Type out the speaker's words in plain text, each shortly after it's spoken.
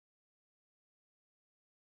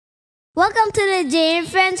Welcome to the Jay and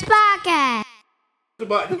Friends podcast. The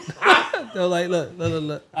button. So like, look.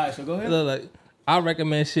 All right, so go ahead. Look, I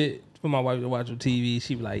recommend shit for my wife to watch on TV.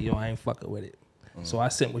 She be like, yo, I ain't fucking with it. So I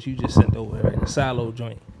sent what you just sent over, right? The silo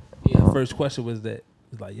joint. Yeah. The first question was that.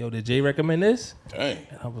 It's like, yo, did Jay recommend this? Dang.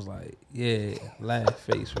 And I was like, yeah, laugh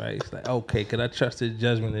face, right? It's like, okay, could I trust his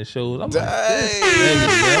judgment and shows? I'm Dang. like,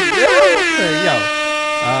 yo.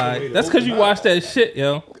 All right, that's because you watched that shit,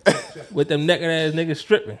 yo, with them naked ass niggas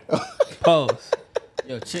stripping. Pause.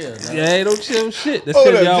 Yo, chill. Man. Yeah, ain't no chill shit. That's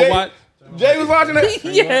Hold because up, y'all Jay? watch. Jay was watching it?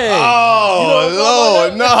 Yeah. Oh,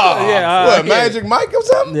 Lord, no. Yeah, What, yeah. Magic Mike or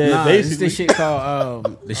something? Yeah, Nah, it's basically. this shit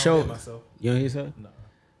called the show. You don't hear something? No.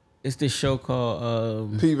 It's this show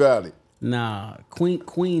called P-Valley.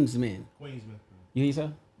 Queensmen. You hear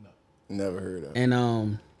something? Never heard of it.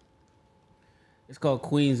 And it's called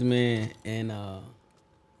Queensmen, and I'm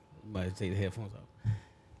about to take the headphones off.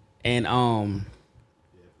 And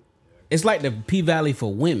it's like the P Valley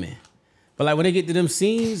for women, but like when they get to them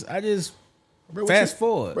scenes, I just Bro, fast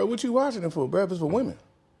forward. Bro, what you watching it for? Bro, it's for women.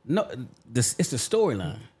 No, it's the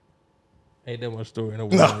storyline. Ain't that much story in the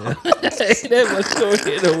world. No. Ain't that much story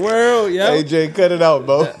in the world, yo. Hey, Jay, cut it out,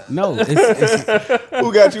 bro. No, it's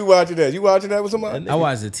Who got you watching that? You watching that with somebody? I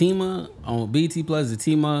watch Zatima on BT Plus,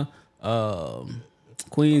 Zatima,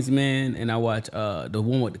 Queensman, and I watch the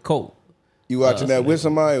one with the coat. You watching that with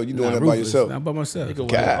somebody or you doing that by Ruthless. yourself? Not by myself.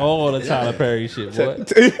 God. All the Tyler Perry shit, boy.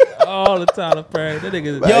 All the Tyler Perry. That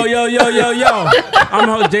nigga. Yo. I'm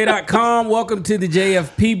host J.com. Welcome to the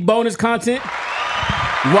JFP bonus content.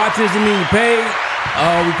 You watch this, you mean you paid.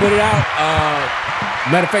 We put it out.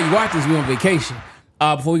 Matter of fact, you watch this, we on vacation.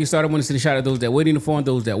 Before we get started, I want to send a shout out to those that wear the uniform,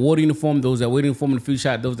 those that wore the uniform, those that wear the uniform in the future,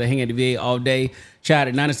 shout out those that hang at the VA all day. Shout out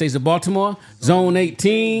to the United States of Baltimore, Zone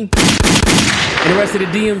 18, and the rest of the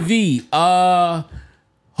DMV.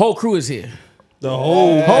 Whole crew is here. The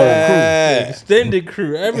whole crew. The extended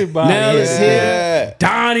crew. Everybody. Nell is here.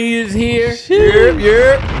 Donnie is here.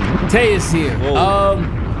 Yeah. Tay is here.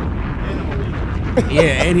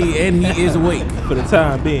 Yeah, and he is awake For the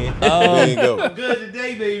time being. There you go. Good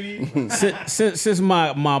today, baby. Since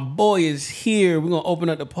my boy is here, we're gonna open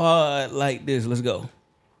up the pod like this. Let's go.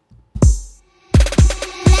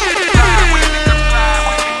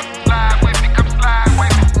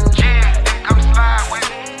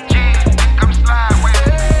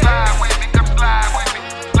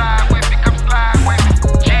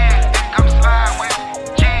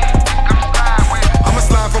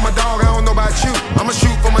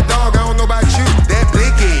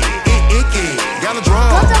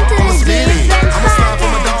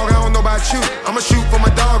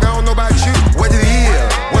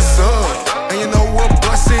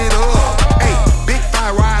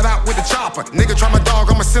 Nigga try my dog,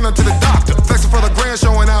 I'ma send her to the doctor. Flexing for the grand,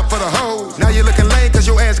 showing out for the hoes. Now you looking lame cause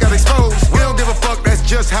your ass got exposed. We don't give a fuck, that's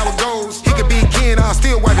just how it goes. He could be kin, I'll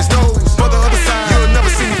still wipe his nose. For the other side, you'll never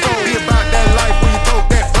see me fold. Be about that life when you throw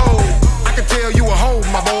that pole. I can tell you a hoe,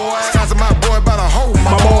 my boy. Size of my boy, about a hoe,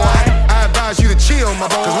 my boy. I advise you to chill, my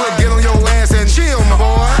boy. Cause we'll get on your ass and chill, my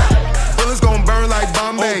boy. Bullets gon' burn like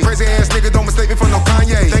Bombay. Crazy ass nigga, don't mistake me for no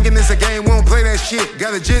Kanye. Thinking it's a game, we don't play that shit.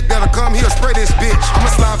 Got a jit that'll come, he'll spray this bitch. I'ma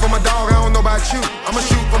slide for my dog, I don't know about you. I'ma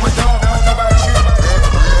shoot for my dog, I don't know about you.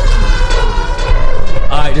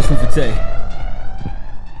 Alright, this one for Tay.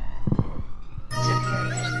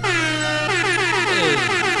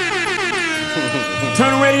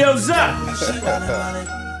 Turn the radios up. She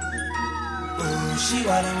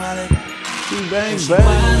wildin'. She bang,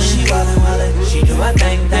 bang. She wildin'. She do her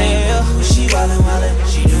thing. She wildin'.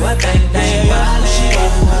 She do her thing. She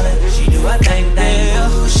wildin'. She do her thing.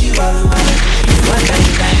 She wildin'. She do her thing.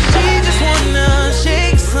 She just wanna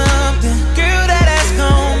shake something. Girl, that ass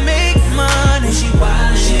gon' make money. She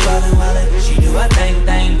wildin'. She do her thing.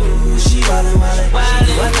 She wildin'. She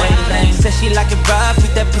do her thing. Said she like it rough,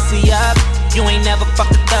 beat that pussy up. You ain't never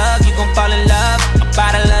fucked a thug, you gon' fall in love. A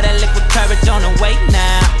bottle of that liquid courage on the way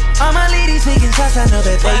now. All my ladies taking shots, I know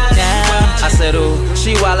that they down. I said, ooh,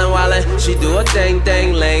 she wildin', she do a thing,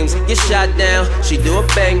 lames get shot down. She do a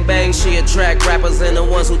bang, she attract rappers and the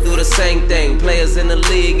ones who do the same thing. Players in the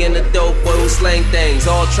league and the dope boy who slang things.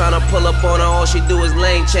 All tryna pull up on her, all she do is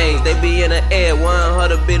lane change. They be in the air, want her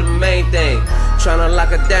to be the main thing. Tryna lock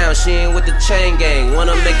her down, she ain't with the chain gang.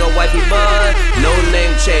 Wanna make her wifey bud, no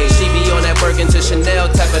name change. She be on that Birkin to Chanel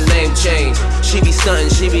type of name change. She be stuntin',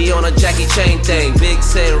 she be on a Jackie Chain thing. Big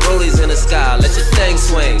said rollies in the sky, let your thing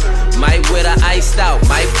swing. Might wear the iced out,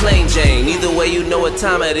 might plain Jane. Either way you know what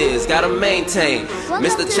time it is, gotta maintain.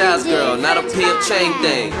 Mr. Child's girl, not a P.F. chain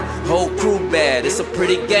thing. Whole crew bad, it's a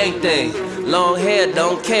pretty gang thing. Long hair,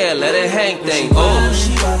 don't care, let it hang thing. Oh.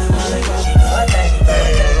 She wildin', she do her thing.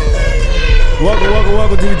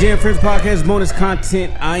 Welcome to the Jam Friends Podcast bonus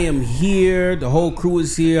content. I am here. The whole crew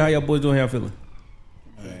is here. How y'all boys doing? How y'all feeling?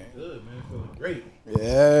 Good, man. Feeling great.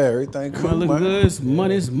 Yeah, everything cool. I look good. It's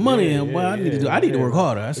money. Yeah, Boy, I need to work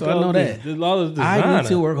harder. So I know that. I need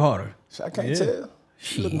to work harder. I can't tell.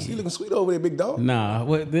 You looking sweet over there, big dog. Nah,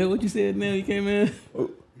 what you said now? You came in.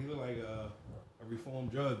 You look like a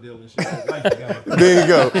reformed drug dealer and shit. Like you got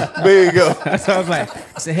There you go. That's what I was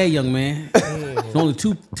like. I said, hey, young man, there's only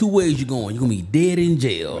two ways you're going. You're going to be dead in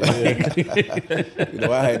jail. You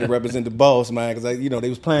know, I had to represent the boss, man, because they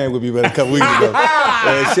was playing with me about a couple weeks ago.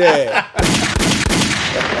 Yeah,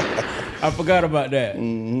 I forgot about that.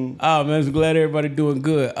 Mm-hmm. Oh, man, I'm glad everybody doing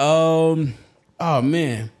good. Oh,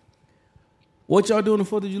 man. What y'all doing the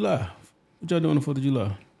 4th of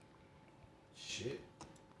July? shit.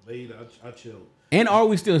 Laid, I chilled. And are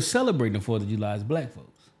we still celebrating the 4th of July as black folks?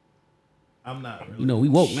 I'm not really. You know, we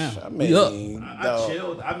woke now. I We up. I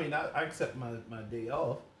chilled. I mean, I accept my day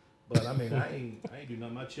off, but I mean, I ain't do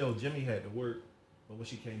nothing. I chilled. Jimmy had to work, but when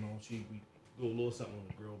she came home, we do a little something on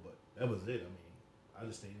the grill, but that was it. I mean, I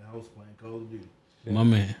just stayed in the house playing Call of Duty. My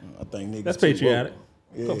man. I think niggas That's too patriotic.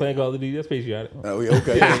 woke. Playing Call of Duty, that's patriotic. Oh, yeah,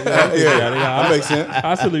 okay. That makes sense.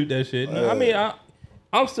 I salute that shit. I mean,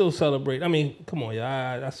 I'm still celebrating. I mean, come on,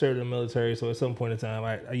 y'all. I served in the military, so at some point in time,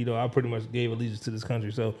 I pretty much gave allegiance to this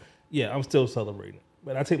country. So yeah, I'm still celebrating.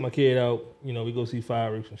 But I take my kid out. You know, we go see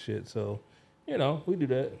fireworks and shit. So, you know, we do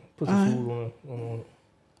that. Put some food on.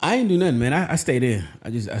 I ain't do nothing, man. I stayed in.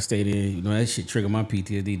 I stayed in. You know, that shit triggered my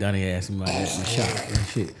PTSD. Donnie asked me about that in the shop and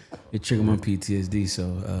shit. It triggered my PTSD.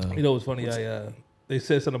 So, you know what's funny? They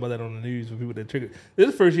said something about that on the news for people that triggered. This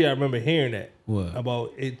is the first year I remember hearing that. What?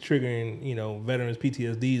 About it triggering, veterans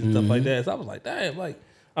PTSDs and stuff like that. So I was like, damn,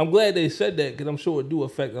 I'm glad they said that because I'm sure it do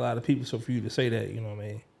affect a lot of people. So for you to say that, you know what I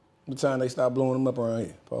mean? What time they start blowing them up around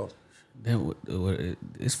here? Pause.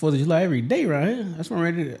 It's 4th of July every day right here. That's what I'm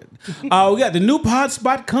ready to. We got the new pod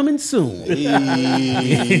spot coming soon. But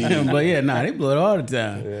yeah, they blow it all the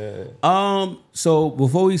time. Yeah. So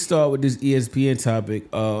before we start with this ESPN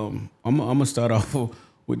topic, I'm gonna start off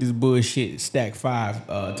with this bullshit Stack 5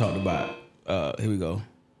 talked about. Here we go.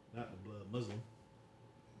 Not the blood Muslim.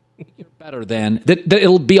 You're better than that.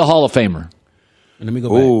 It'll be a Hall of Famer. And let me go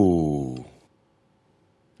back. Ooh.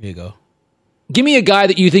 Here you go. Give me a guy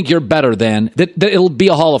that you think you're better than that it'll be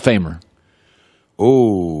a Hall of Famer.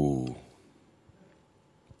 Ooh.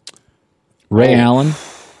 Ray Allen.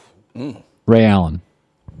 Ray Allen.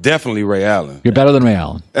 Definitely Ray Allen. You're better than Ray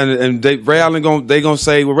Allen. And Ray Allen gonna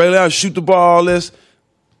say, well, Ray Allen shoot the ball, all this.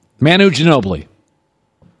 Manu Ginobili.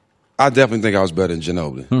 I definitely think I was better than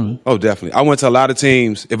Ginobili. Mm-hmm. Oh, definitely. I went to a lot of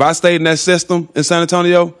teams. If I stayed in that system in San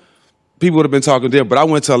Antonio, people would have been talking there, but I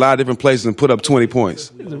went to a lot of different places and put up 20 points.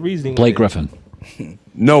 There's a reasoning. Blake Griffin.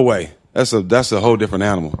 No way. That's a whole different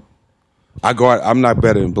animal. I'm not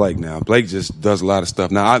better than Blake now. Blake just does a lot of stuff.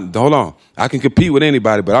 Now, hold on. I can compete with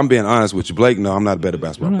anybody, but I'm being honest with you. Blake, no, I'm not a better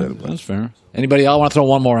basketball player than Blake. That's fair. Anybody else? I want to throw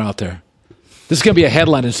one more out there. This is going to be a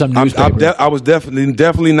headline in some newspaper. I was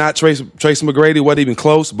definitely not Tracy McGrady. Wasn't even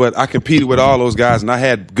close, but I competed with all those guys, and I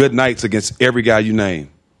had good nights against every guy you name.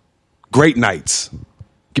 Great nights.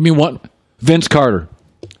 Give me one. Vince Carter.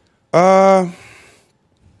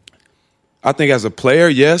 I think as a player,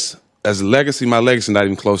 yes. As a legacy, my legacy not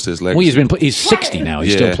even close to his legacy. Well, he's 60 now.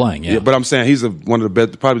 He's still playing. Yeah, but I'm saying he's one of the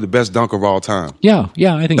best, probably the best dunker of all time. Yeah,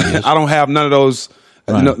 I think he is. I don't have none of those,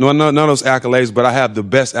 none of those accolades, but I have the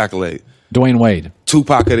best accolade. Dwayne Wade.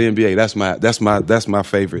 Tupac of the NBA. That's my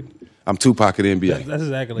favorite. I'm Tupac of the NBA. That's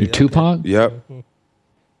his accolade. You Tupac? Yep.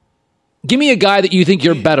 Give me a guy that you think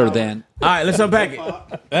you're better than. All right, let's unpack it.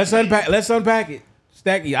 Let's unpack it.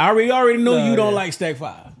 Stack. I already know you don't like Stack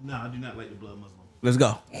 5. No, I do not like the blood Muslim. Let's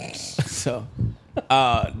go. So,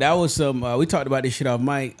 that was some. We talked about this shit off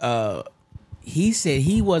mic. He said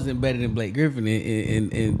he wasn't better than Blake Griffin,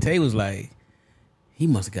 and Tay was like, he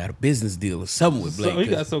must have got a business deal or something with Blake. So he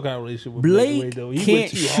got some kind of relationship with Blake. Blake he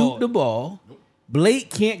can't shoot the ball. Nope. Blake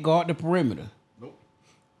can't guard the perimeter. Nope.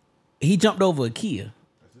 He jumped over a Kia.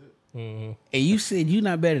 Mm-hmm. And you said you're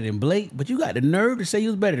not better than Blake, but you got the nerve to say you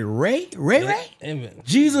was better than Ray? Amen.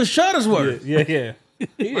 Jesus Shuttlesworth. Yeah.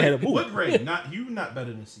 He had a boot. What Ray? You're not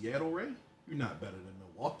better than Seattle Ray. You're not better than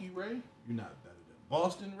Milwaukee Ray. You're not better than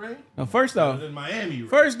Boston Ray. Now, first off, than Miami Ray.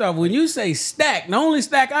 First off, when you say Stack, the only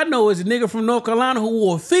Stack I know is a nigga from North Carolina who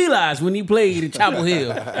wore felines when he played in Chapel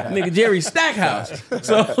Hill. Nigga Jerry Stackhouse.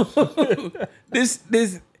 So this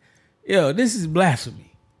is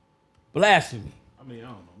blasphemy. Blasphemy. I mean, I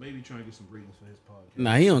don't know. Maybe trying to get some ratings for his podcast.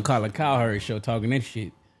 Nah, he on Colin Cowherd show talking that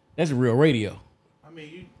shit. That's real radio.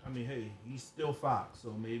 Hey, he's still Fox,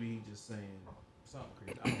 so maybe he's just saying something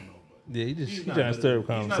crazy. I don't know. But yeah, he's trying to stir up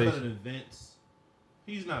conversation. He's not better than Vince.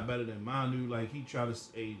 He's not better than Manu. Like, he tried to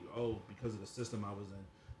say, oh, because of the system I was in.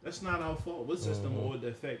 That's not our fault. What system or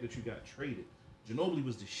the fact that you got traded? Ginobili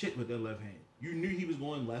was the shit with that left hand. You knew he was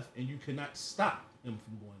going left, and you could not stop him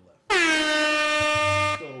from going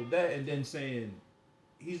left. So that, and then saying,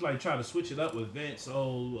 he's like trying to switch it up with Vince. As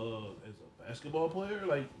a basketball player,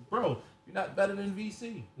 like, bro, you're not better than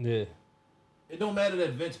VC. Yeah. It don't matter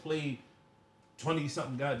that Vince played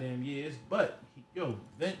 20-something goddamn years, but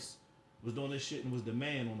Vince was doing this shit and was the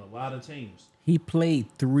man on a lot of teams. He played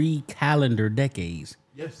 3 calendar decades.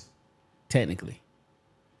 Yes. Technically.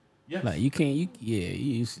 Yes. Like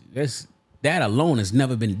that alone has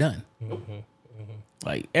never been done.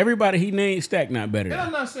 Like everybody he named, Stack not better. And than.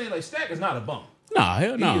 I'm not saying like Stack is not a bum. Nah,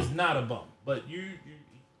 hell no. He is not a bum. But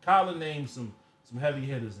Colin named some heavy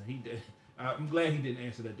hitters, and he did. I'm glad he didn't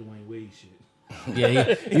answer that Dwayne Wade shit.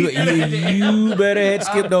 Yeah, you better had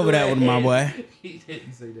skipped over that one, my boy. He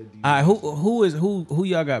didn't say that. All right, who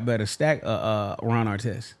y'all got better, Stack Ron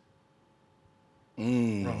Artest?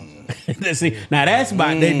 See, now that's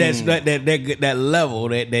about that level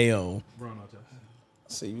that they own.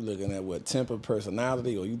 So you looking at what temper,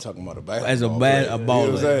 personality, or you talking about a basketball? As a player? baller. You know what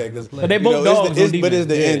I'm saying? But they both dogs. But it's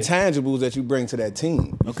the intangibles that you bring to that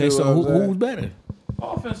team. Okay, so who's better?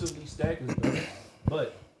 Offensively, Stack is better,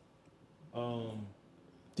 but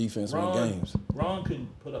defense win games. Ron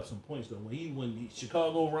couldn't put up some points though. When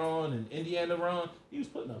Chicago Ron and Indiana Ron, he was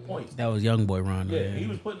putting up points. That was young boy Ron. Yeah, he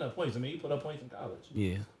was putting up points. I mean, he put up points in college.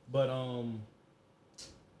 Yeah, but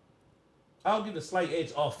I'll give a slight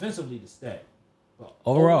edge offensively to Stack. But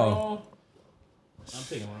overall, I'm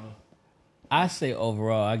taking Ron. I say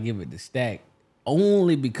overall, I give it to Stack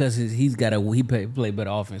only because he play better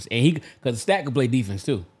offense, and because Stack can play defense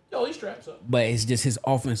too. Yo, he straps up. But it's just his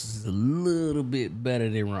offense is a little bit better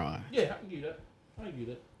than Ron. Yeah, I can give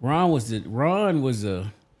that. Ron was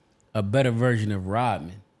a better version of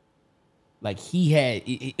Rodman. Like he had,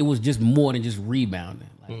 it was just more than just rebounding.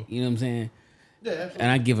 Like you know what I'm saying? Yeah, absolutely.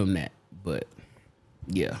 And I give him that. But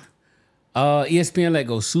yeah. ESPN let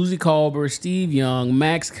go Susie Colbert, Steve Young,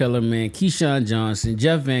 Max Kellerman, Keyshawn Johnson,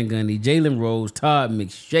 Jeff Van Gundy, Jalen Rose, Todd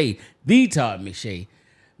McShay,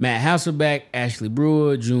 Matt Hasselbeck, Ashley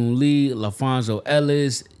Brewer, June Lee, LaFonso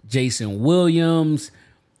Ellis, Jason Williams,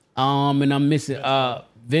 and I'm missing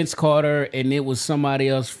Vince Carter, and it was somebody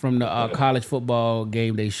else from the college football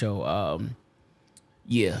game day show. I don't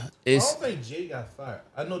think Jay got fired.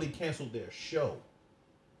 I know they canceled their show.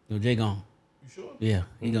 No, Jay gone. You sure? Yeah,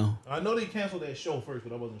 he gone. I know they canceled their show first,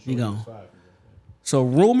 but I wasn't sure He he gone. was fired. So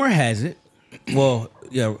rumor has it,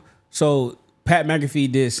 so Pat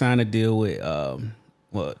McAfee did sign a deal with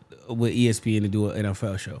ESPN to do an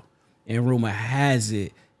NFL show. And rumor has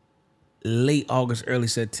it, late August, early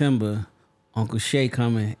September, Uncle Shay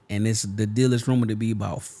coming, and the deal is rumored to be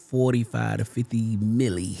about 45 to 50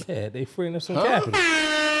 milli. Yeah, they freeing up some capital.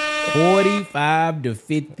 45 to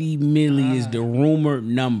 50 milli is the rumored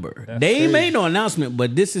number. They ain't made no announcement,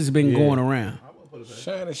 but this has been going around.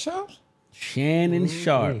 Shannon Sharp? Shannon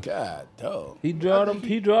Sharp. God, dog. He draw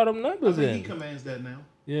them numbers in. He commands that now.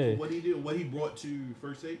 Yeah. What he did, what he brought to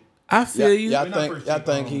First Take. I feel you. I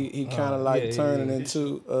think he kind of turning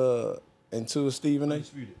into a Stephen A.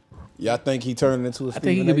 Y'all think he turned into a Stephen A? I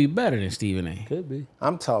think he could be better than Stephen A. Could be.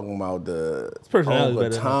 I'm talking about the personality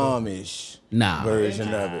Uncle Tom-ish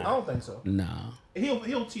version of it. I don't think so. Nah.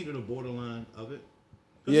 He'll teeter the borderline of it.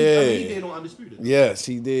 Yeah. He did on Undisputed. Yes,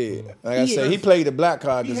 he did. Like I said, he played the black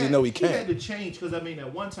card because he know he He can't. had to change because,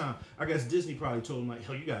 at one time, I guess Disney probably told him, like,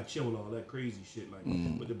 yo, you got to chill with all that crazy shit, like,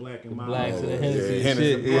 with the black and mild. Blacks and the Hennessy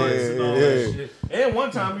Hennessy and blunts and all that shit. And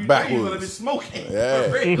one time, you was going to be smoking.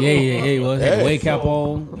 He was. Had a wake cap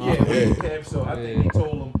on. Yeah. So I think he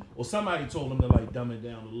told him, or somebody told him to, like, dumb it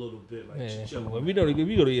down a little bit, like, chill. Well, if you go to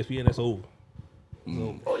ESPN, that's over.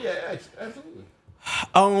 Oh, yeah, absolutely.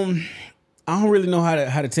 I don't really know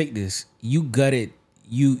how to take this. You gutted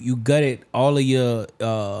all of your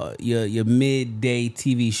midday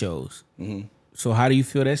TV shows. Mm-hmm. So how do you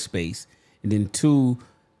feel that space? And then two,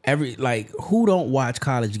 who don't watch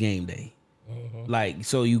College Game Day? Mm-hmm. Like,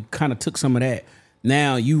 so you kind of took some of that.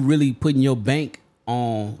 Now you really putting your bank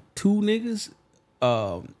on two niggas,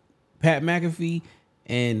 Pat McAfee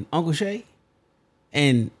and Uncle Shay,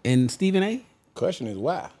 and Stephen A. Question is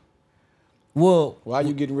why? Well, why are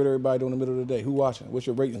you getting rid of everybody during the middle of the day? Who watching? What's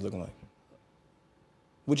your ratings looking like?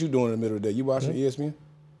 What you doing in the middle of the day? You watching ESPN?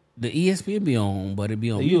 The ESPN be on, but it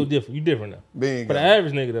be on. You different. You different now. Bingo. For the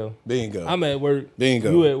average nigga though. Bingo. I'm at work.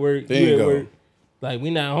 Bingo. You at work. Bingo. You at work. Like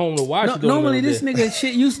we not home to watch. No, it during normally the this day. nigga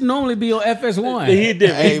shit used to normally be on FS1. He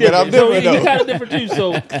different. Hey, He but I'm different, so he though. kind of different too.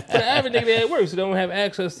 So for the average nigga that works, so they don't have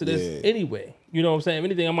access to this anyway. You know what I'm saying? If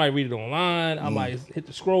anything, I might read it online. I might hit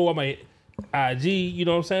the scroll. I might hit IG. You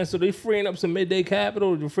know what I'm saying? So they freeing up some midday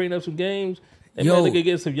capital. They're freeing up some games. And Yo, they could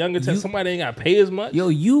get some younger talent. Somebody ain't got to pay as much. Yo,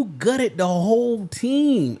 you gutted the whole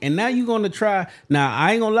team, and now you're gonna try. Now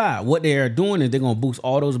I ain't gonna lie. What they are doing is they're gonna boost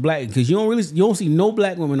all those black because you don't see no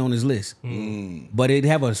black women on this list, but they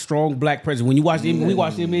have a strong black presence. When you watch the we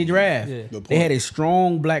watched the NBA draft, they had a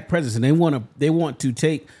strong black presence, and they want to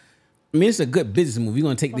take. I mean, it's a good business move. You're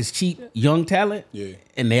gonna take this cheap young talent,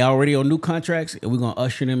 and they already on new contracts, and we're gonna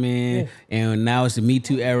usher them in. And now it's the Me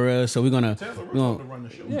Too era, so we're gonna run the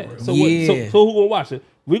show. Yeah. So who gonna watch it?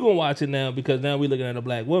 We're gonna watch it now because now we're looking at a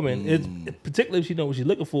black woman. It's particularly if she knows what she's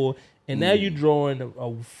looking for, and now you're drawing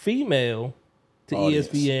a female to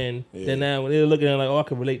ESPN. Then now they're looking at it like, oh, I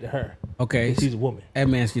can relate to her. Okay, she's a woman. Let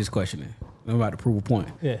me ask you this question. Then. I'm about to prove a point.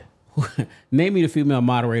 Yeah. Name me the female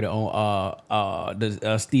moderator on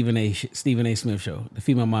the Stephen A. Smith show. The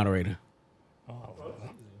female moderator.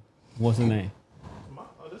 What's her name?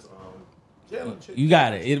 You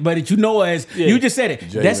got it. But you know as you just said it.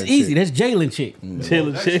 Jalen That's easy. Chick. That's Jalen Chick.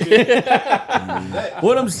 Jalen Chick.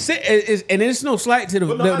 What I'm saying is, and it's no slight to the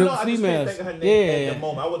But no, I know, the I just females. can't think of her name at the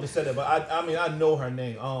moment. I wouldn't have said it, but I mean, I know her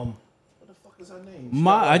name. What the fuck is her name?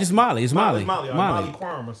 Just Molly. It's Molly. Molly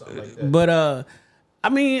Quorum or something like that. But I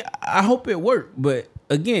mean, I hope it worked. But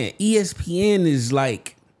again, ESPN is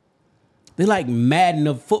like they're like Madden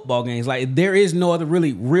of football games. Like there is no other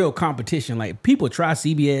really real competition. Like people try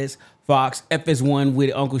CBS, Fox, FS1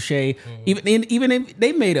 with Uncle Shay. Even if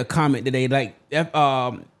they made a comment today, like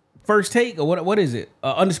First Take or what is it?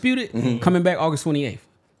 Undisputed coming back August 28th.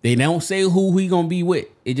 They don't say who he gonna be with.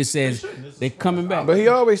 It just says they coming back. But he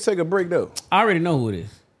always take a break though. I already know who it is.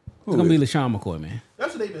 It's gonna be LaShawn McCoy, man.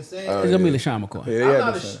 That's what they've been saying. It's gonna be LaShawn McCoy.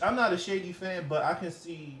 Yeah, I'm not a Shady fan, but I can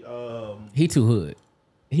see. He too hood.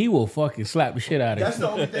 He will fucking slap the shit out of That's him. the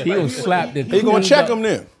only thing. He Like, will slap the. He gonna check him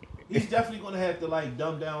then. He's definitely gonna have to like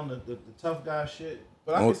dumb down the tough guy shit.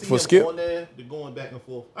 But I can see For him Skip? going there, going back and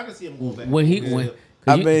forth. I can see him going back. When and he forth. when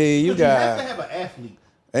I mean, you Because you have to got, have an athlete.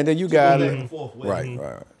 and then you to got go back and forth with.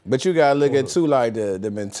 right. But you gotta look at too like the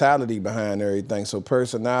mentality behind everything. So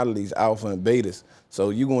personalities, alpha and betas. So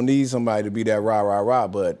you gonna need somebody to be that rah.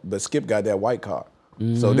 But Skip got that white card.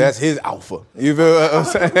 So that's his alpha. You feel what I'm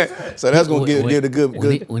saying? So that's gonna give the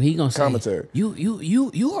good when he gonna say, commentary. You're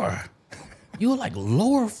like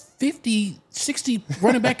lower 50, 60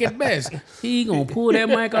 running back at best. He gonna pull that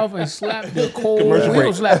mic off and slap the cold. He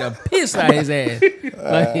gonna slap the piss out of his ass. Like,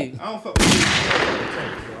 I don't fuck with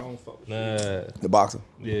I don't fuck with The boxer.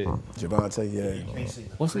 Yeah. Javante, yeah.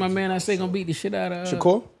 what's my man I say gonna beat the shit out of?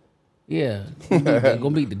 Shakur? Yeah, gonna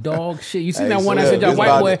beat the dog shit. You seen that Hey, one so I said yeah, y'all it's white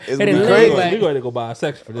about boy to- it's had gonna his be leg crazy. back. We're going to go buy a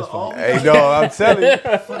section for this one. Hey, dog, I'm telling you.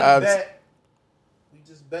 For the bet, we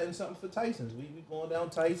just betting something for Tyson's. We going down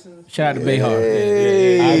Tyson's. Shout out to Behar.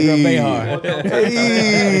 Hey. I girl Behar.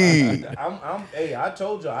 Hey. I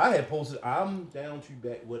told y'all I had posted. I'm down to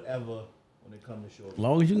bet whatever when it comes to short. As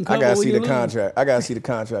long as you can I cover gotta where see you the lose. contract. I gotta see the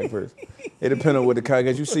contract first. It depends on what the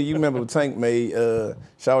contract. You remember when Tank made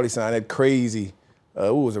Shawty sign that crazy.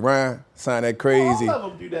 Who was it? Ryan signed that crazy All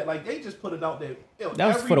of them do that. Like they just put it out there.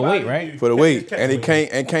 That was for the weight, right? for the weight, and he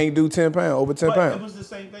can't do 10 pounds over 10 But pounds. it was the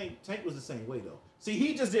same thing. Tank was the same way though. See,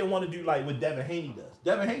 he just didn't want to do like what Devin Haney does.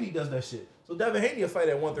 Devin Haney does that shit. So Devin Haney will fight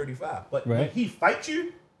at 135, but when Right. he fights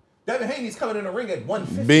you, Devin Haney's coming in the ring at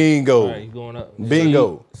 150. Bingo, All right, you going up.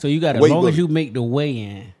 bingo. So you got as Weight long as load. you make the weigh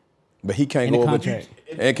in. But he can't In the go over. contract.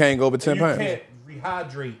 And can't go over 10 You pounds. can't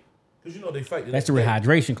rehydrate because you know they fight. That's the next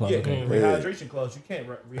day. rehydration clause. Yeah, okay. rehydration clause. You can't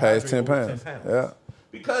rehydrate Past 10 over pounds. 10 pounds. Yeah.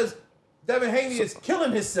 Because Devin Haney is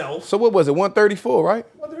killing himself. So what was it? 134, right?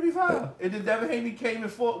 135. And then Devin Haney came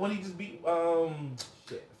and fought when he just beat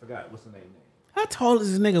shit, I forgot what's the name. How tall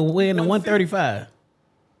is this nigga weighing at 135?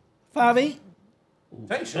 5'8"?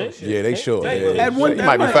 Tank short shit. Yeah, they short. Tank Yeah. little At shit. one- He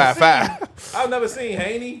might be I've 5'5". I've never seen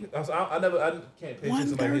Haney. I can't picture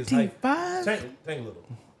somebody his height. 135? Tank little.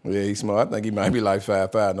 Yeah, he's small. I think he might be like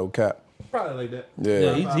 5'5", no cap. Probably like that.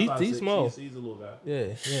 Yeah. Yeah, he's small. He's a little guy.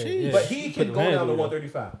 Yeah. But he can Put go them hands down to on him.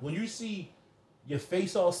 135. When you see your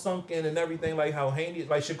face all sunken and everything, like how Haney,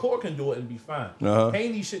 like Shakur can do it and be fine. Uh-huh.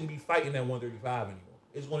 Haney shouldn't be fighting at 135 anymore.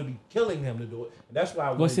 It's going to be killing him to do it. And that's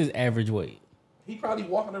why What's his average weight? he probably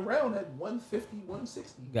walking around at 150,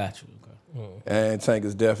 160. Got you. Okay. And Tank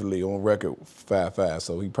is definitely on record 5'5",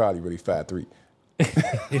 so he probably really 5'3".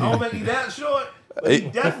 I don't think he's that short. But he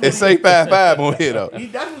definitely, It say 5'5" on here though. he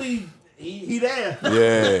definitely He there.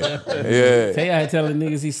 Yeah. Tay out telling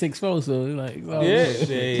niggas he's 6'4", so he's like, oh, Yeah.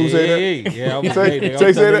 Who say that? Yeah, I'm Tay saying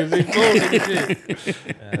say that.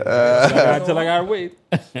 Until I got weight.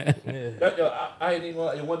 I ain't even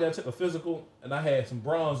like, one day I took a physical and I had some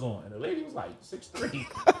bronze on, and the lady was like 6'3".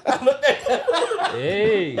 I looked at her.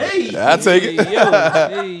 Hey. I take it.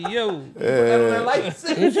 Yo.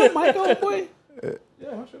 is your mic on, boy?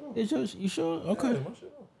 Yeah, my shit on. Is yours? You sure? Okay. Yeah, my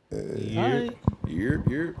shit on. All right. You're.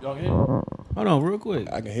 Y'all hear? Hold on, real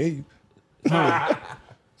quick. I can hear you.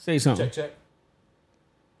 Say something. Check.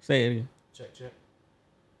 Say it again. Check.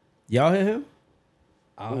 Y'all hear him?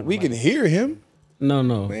 We can hear him. No.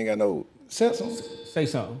 We ain't got no sense on. Say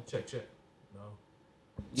something. Check. No.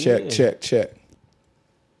 Check.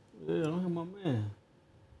 Yeah, I don't hear my man.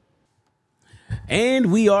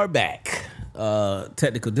 And we are back.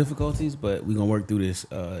 Technical difficulties, but we're gonna work through this.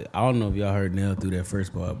 I don't know if y'all heard Nell through that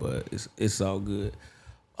first part, but it's all good.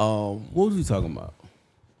 What was we talking about?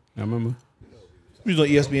 I remember. We was on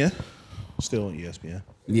ESPN. Still on ESPN.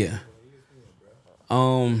 Yeah.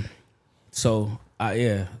 So back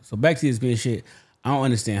to ESPN shit. I don't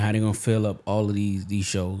understand how they gonna fill up all of these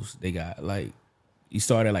shows they got. Like, you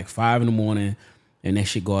start at like 5 a.m. and that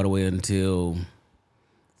shit go all the way until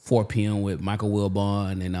 4 p.m. with Michael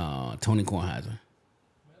Wilbon and Tony Kornheiser.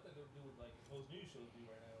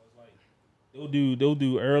 They'll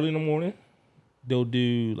do early in the morning. They'll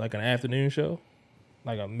do like an afternoon show,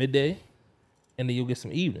 like a midday, and then you'll get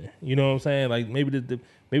some evening. You know what I'm saying? Like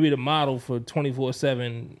maybe the model for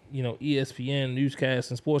 24/7, ESPN newscasts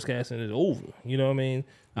and sportscasting is over. You know what I mean?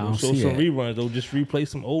 They'll show some reruns. They'll just replay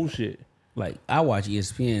some old shit. Like, I watch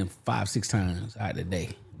ESPN 5-6 times out of the day.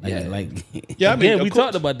 We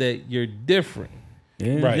talked about that. You're different.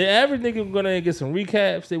 Yeah. Right. The average nigga gonna get some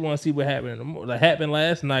recaps. They want to see what happened like happened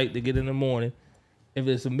last night. They get in the morning. If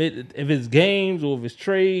it's games or if it's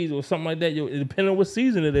trades or something like that, depending on what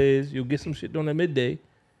season it is, you'll get some shit during the midday,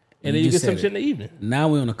 and then you get some shit in the evening. Now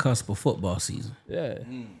we're on the cusp of football season. Yeah.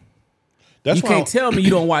 You can't tell me you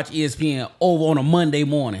don't watch ESPN over on a Monday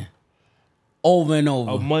morning, over and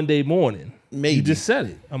over. A Monday morning. Maybe. You just said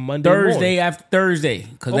it. A Monday Thursday morning. after Thursday,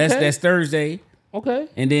 because that's Thursday. Okay.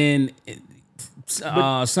 And then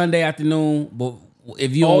Sunday afternoon. But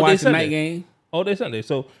if you don't watch the night game, all day Sunday.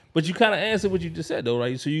 So, but you kind of answered what you just said though,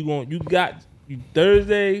 right? So you got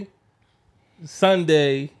Thursday,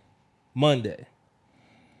 Sunday, Monday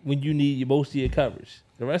when you need most of your coverage.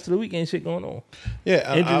 The rest of the week ain't shit going on.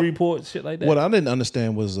 Yeah, injury reports, shit like that. What I didn't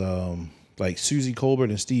understand was like Susie Colbert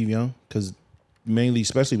and Steve Young, because mainly,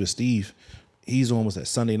 especially with Steve, he's on that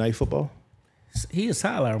Sunday Night Football. He is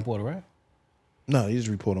sideline reporter, right? No, he just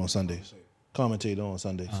report on Sundays. Commentator on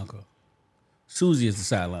Sundays. Okay. Susie is the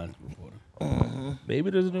sideline reporter. Maybe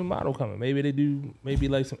there's a new model coming. Maybe they do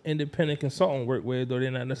like some independent consultant work where though they're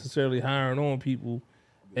not necessarily hiring on people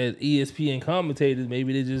as ESPN commentators.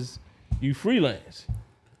 Maybe they just freelance.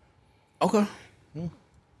 Okay.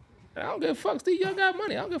 I don't give a fuck. Steve Young got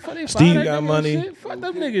money. I don't give a fuck. Steve got money. Shit. Fuck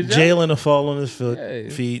them niggas. Jalen will fall on his Hey.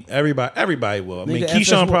 feet. Everybody will. I mean, Nigga,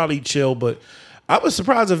 Keyshawn FS1 probably chill, but I was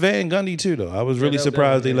surprised at Van Gundy too, though. I was really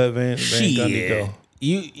surprised they let Van Gundy go.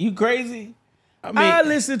 You crazy? I mean, I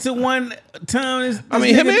listened to one time.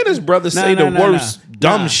 him and his brother say the worst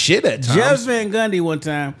dumb shit at times. Jeff Van Gundy one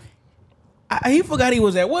time, he forgot he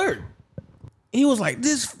was at work. He was like,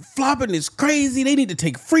 "This flopping is crazy. They need to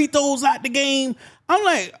take free throws out the game." I'm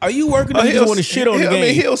like, "Are you working? Or you just want to shit on the game?" I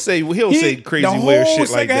mean, he'll say crazy weird shit like that. The whole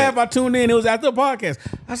second half I tuned in, it was after the podcast.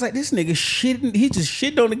 I was like, "This nigga shitting. He just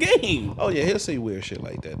shit on the game." Oh yeah, he'll say weird shit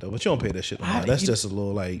like that though. But you don't pay that shit no mind. That's just a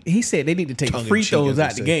little like. He said they need to take free throws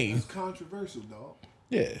out the game. It's controversial, dog.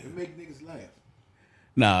 Yeah, It make niggas laugh.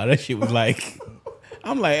 Nah, that shit was like,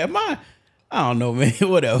 I'm like, I don't know, man.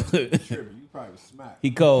 Whatever. Tripping, you probably was smacked.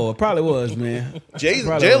 He cold. Probably was, man.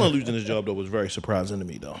 Jalen losing his job though was very surprising to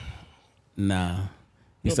me though. Nah.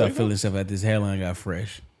 He started feeling himself after his hairline got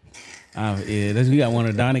fresh. We got one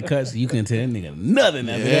of Donnie cuts. You couldn't tell that nigga nothing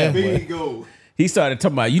after that. Boy. Bingo. He started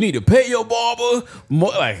talking about, you need to pay your barber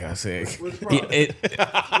more. Like I said.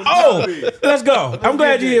 Let's go. I'm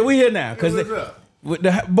glad you're here. We here now. Because with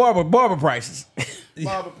the barber prices.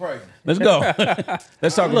 Barber price. Let's go.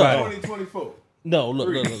 Let's talk about it. 2024. No,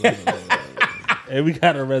 look. And we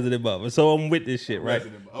got a resident barber. So I'm with this shit, right?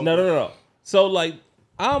 Okay. No. So like,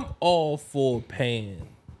 I'm all for paying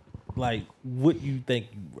like what you think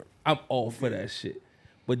you worth. I'm all for that shit.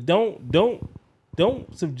 But don't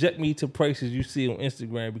subject me to prices you see on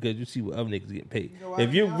Instagram because you see what other niggas get paid.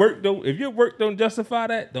 If your work don't justify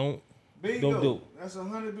that, don't do it. That's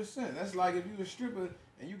 100%. That's like if you a stripper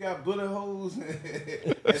and you got bullet holes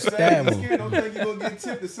and Stab skin, don't think you gonna get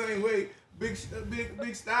tipped the same way Big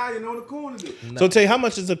stallion on the corner. So tell you, how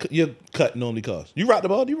much does your cut normally cost? You rock the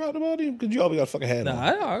ball? Do you rock the ball? Because you always got a fucking hat on.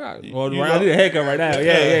 Nah, I got. Well, You I know? need a haircut right now.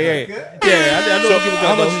 Yeah. I know. So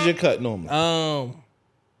how much is your cut normally?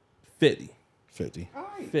 50. 50. All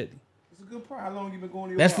right. 50. It's a good price. How long you been going to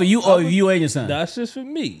your That's for barber? you or you and your son? That's just for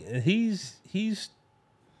me. And he's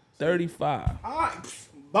 35. All right.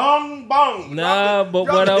 Bong, bong. Nah, but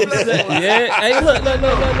what I'm saying, hey, look.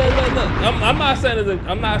 I'm not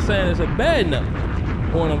saying it's a bad number.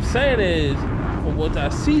 What I'm saying is, from what I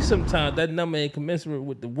see sometimes, that number ain't commensurate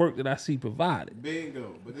with the work that I see provided.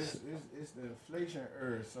 Bingo. But it's the inflation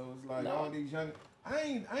era, so it's like all these young. I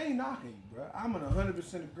ain't knocking you, bro. I'm in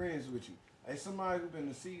 100% agreement with you. As somebody who's been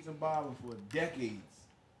a seasoned barber for decades,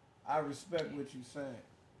 I respect what you're saying.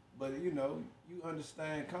 But you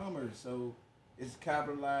understand commerce, so it's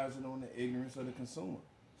capitalizing on the ignorance of the consumer.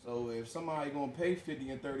 So if somebody gonna pay 50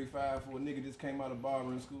 and 35 for a nigga just came out of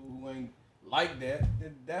barbering school who ain't like that,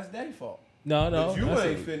 then that's their fault. No. But you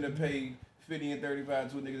ain't finna pay 50 and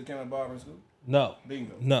 35 to a nigga that came out of barbering school. No.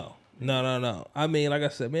 Bingo. No. I mean, like I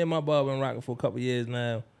said, me and my barber been rocking for a couple years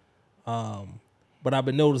now. But I've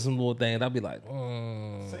been noticing little things. I'll be like,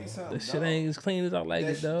 Say something, this shit dog. ain't as clean as I like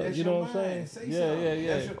it, dog. You know what I'm saying? Say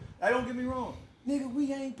Yeah. something. Don't get me wrong. Nigga,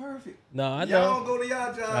 we ain't perfect. No, I Y'all know. go to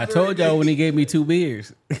y'all jobs. I told y'all when he gave me 2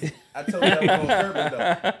 beers. I told you that was on purpose,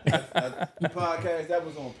 though. The podcast, that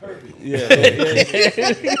was on purpose. Yeah.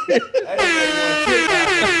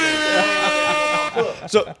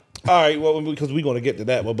 So, all right, well, because we're going to get to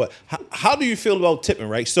that one, but how do you feel about tipping,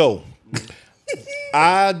 right? So,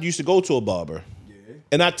 I used to go to a barber,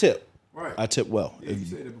 and I tip. Right. I tip well. Yeah, you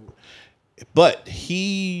said it before. But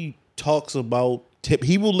he talks about tip.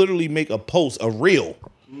 He will literally make a post, a reel.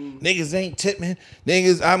 Niggas ain't tipping.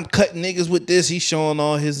 Niggas, I'm cutting niggas with this. He's showing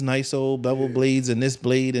all his nice old bevel blades and this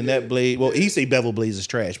blade and that blade. Well, he say bevel blades is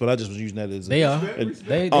trash, but I just was using that as They are.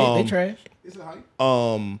 They trash. It's a hype.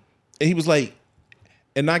 And he was like,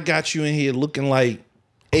 and I got you in here looking like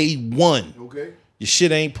A1. Okay. Your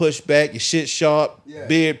shit ain't pushed back. Your shit sharp. Yeah.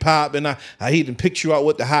 Beard pop. And I even picked you out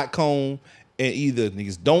with the hot comb. And either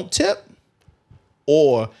niggas don't tip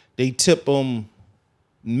or they tip them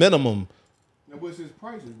minimum. Now, what's his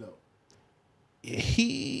prices, though?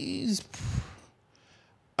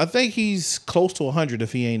 I think he's close to 100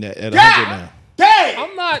 if he ain't at 100 now.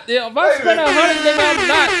 I'm not. If I spend 100, then I'm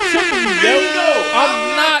not tipping you, yo.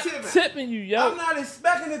 I'm not tipping you, yo. I'm not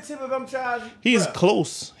expecting a tip if I'm charging. He's Bruh.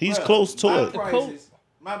 close. He's Bruh, close to it.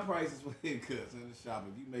 My prices for haircuts in the shop,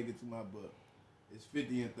 if you make it to my book, it's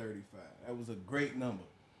 50 and 35. That was a great number.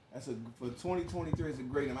 For 2023, it's a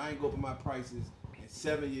great number. I ain't go up my prices in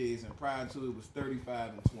 7 years, and prior to it was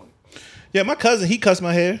 35 and 20. Yeah, my cousin, he cuts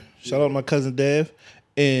my hair. Shout out to my cousin Dev.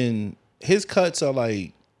 And his cuts are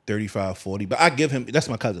like 35, 40. But I give him, that's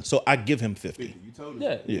my cousin, so I give him 50. You told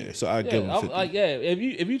us. Yeah. Yeah, so I give him 50.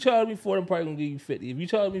 If you charge me 40, I'm probably gonna give you 50. If you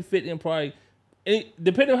charge me 50, I'm probably,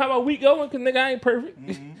 depending on how my week going, because nigga, I ain't perfect.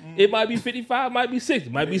 It might be 55, might be 60,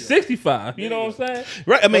 might be 65. You know what I'm saying?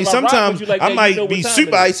 Right. I mean, If I rock sometimes with you like I that, might you know be what time super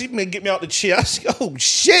it is. icy. He may get me out the chair. I say, oh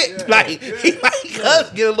shit! He might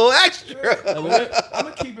get a little extra. I'm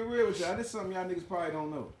gonna keep it real with y'all. This is something y'all niggas probably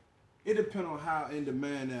don't know. It depends on how in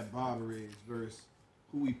demand that barber is versus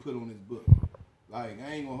who we put on his book. Like,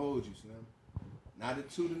 I ain't gonna hold you, Slim. Not to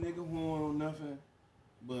toot a nigga horn or nothing,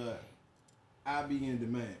 but I be in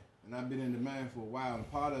demand. And I've been in demand for a while,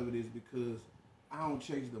 and part of it is because I don't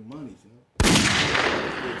chase the money, Slim.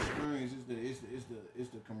 It's the experience, it's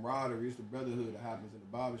the camaraderie, it's the brotherhood that happens in the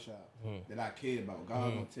barbershop that I care about.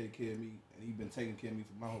 God's gonna take care of me, and he's been taking care of me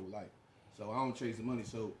for my whole life. So I don't chase the money.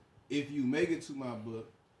 So if you make it to my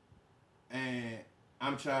book and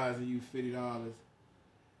I'm charging you $50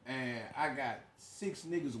 and I got 6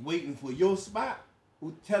 niggas waiting for your spot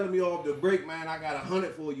who telling me off the break, man, I got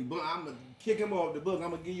 100 for you, but I'm gonna kick him off the book.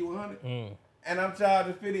 I'm gonna give you 100. And I'm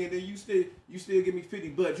charging 50, and then you still give me 50,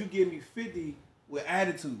 but you give me 50 with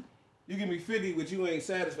attitude. You give me 50 with you ain't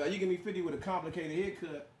satisfied. You give me 50 with a complicated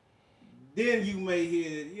haircut. Then you may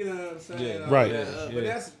hear, you know what I'm saying? Yeah, right. But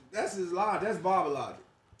that's his logic. That's barber logic.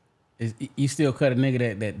 You still cut a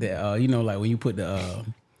nigga that you know, like when you put the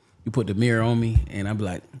mirror on me, and I be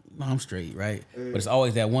like, no, I'm straight, right? But it's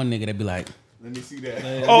always that one nigga that be like, let me see that.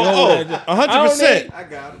 100%. I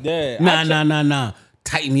got him. Yeah. Nah.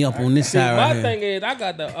 Tighten me up on this side right My here. thing is, I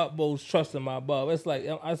got the utmost trust in my barber. It's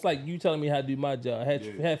like you telling me how to do my job.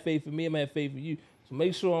 Have faith in me, I'm have faith in you. So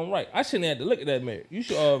make sure I'm right. I shouldn't have to look at that mirror. You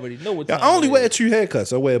should already know what time I only it wear is. 2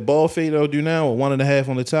 haircuts. I wear a bald fade I'll do now, or 1.5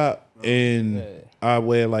 on the top, and I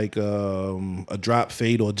wear like a drop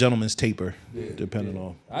fade or a gentleman's taper, depending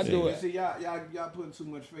on. I do it. See, y'all putting too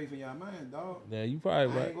much faith in y'all man, dog. Yeah, you probably I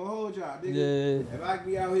right. ain't gonna hold y'all, nigga. Yeah. If I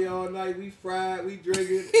be out here all night, we fried, we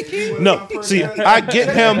drinking. and you one No, of my first see, guys- I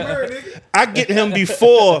get him. I get him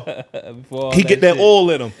before Before he get that shit. oil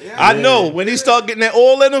in him. I know when he start getting that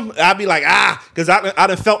oil in him, I be like, because I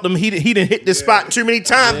done felt him. He done hit this spot too many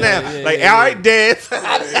times now. All right, Dad.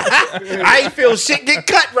 I ain't feel shit get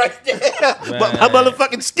cut right there, but my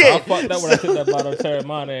motherfucking I skin. fucked up when I took that bottle of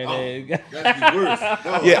Terramana and then That'd be worse.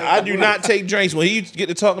 No, Yeah, I do not take drinks. When he get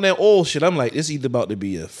to talking that oil shit, I'm like, it's either about to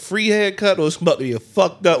be a free haircut or it's about to be a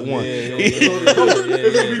fucked up one.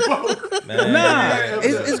 Nah,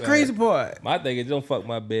 it's crazy part. my thing is don't fuck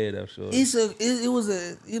my bed up, sure. It was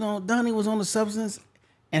a Donnie was on the substance,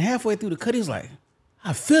 and halfway through the cut, he's like,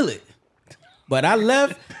 I feel it. But I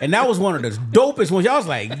left, and that was one of the dopest ones. Y'all was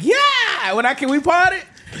like, yeah. When we partied,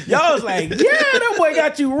 y'all was like, yeah, that boy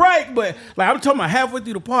got you right. But like I'm talking about halfway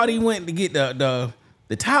through the party, he went to get the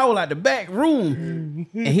towel out the back room,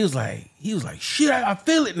 and he was like, shit, I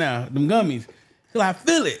feel it now. Them gummies. He's like, I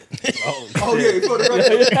feel it. Oh yeah, for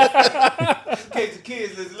the case of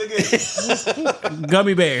kids, let's look at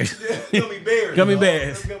Gummy bears. gummy bears. Gummy dog.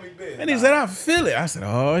 bears. Gummy bears. And he said, I feel it. I said,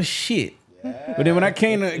 oh shit. But then when I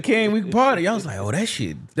came we could party, I was like, oh, that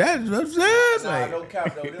shit, that's like, No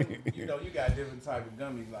cap though. Them, you got different type of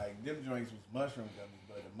gummies. Like them joints was mushroom gummies,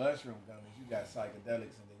 but the mushroom gummies, you got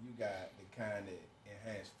psychedelics, and then you got the kind that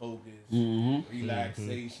enhance focus,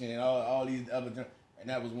 relaxation, all these other joints. And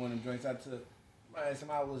that was one of them joints I took. Man,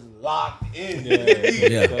 somebody was locked in.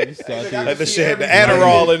 Yeah. Like the shit had the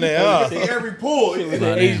Adderall in there. Huh? See every pull.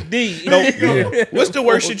 HD. No, what's the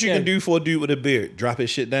worst shit you can do for a dude with a beard? Drop his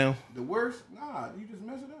shit down. The worst? Nah, you just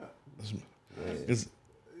mess it up. It's-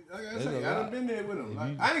 Like I say, I done been there with him.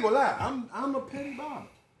 Like, I ain't gonna lie, I'm a petty barber.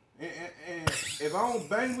 And if I don't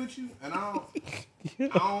bang with you, and I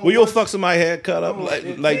don't Will you fuck somebody head cut up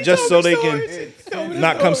like just so they can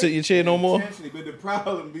not come sit in your chair no more? But the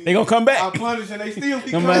problem be they gonna come back. I punish and they still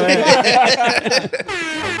be Come coming back. back.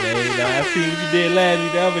 I see what you did last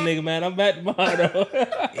week, the other nigga, man. I'm back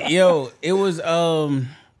tomorrow. Yo, it was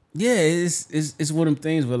yeah, it's one of them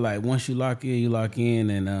things where like once you lock in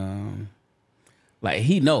and like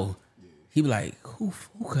he know. He be like, who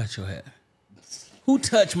cut your hair? Who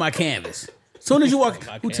touched my canvas? Soon as you walk,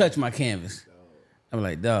 who touched my canvas? I'm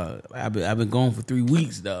like, dog, I've been gone for 3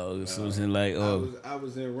 weeks, dog. So it's like, I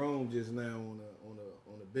was in Rome just now on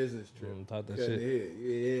a business trip. Talk that Cutting shit.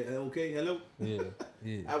 the hair. Yeah, okay, hello. Yeah.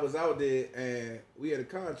 I was out there and we had a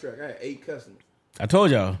contract. I had 8 customers. I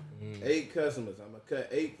told y'all. 8 customers. I'm gonna cut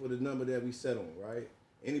 8 for the number that we set on, right?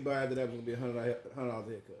 Anybody after that was gonna be $100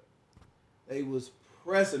 haircut. They was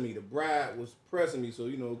pressing me. The bride was pressing me. So,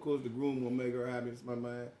 of course the groom will make her happy. It's my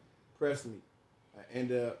mind. Press me. I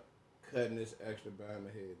end up cutting this extra behind my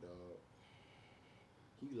head, dog.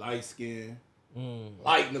 He light skinned,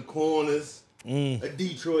 light in the corners, a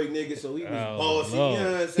Detroit nigga, so he was bossy. no. You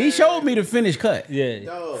know what I'm saying? He showed me the finished cut. Yeah.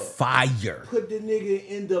 Dog, Fire. put the nigga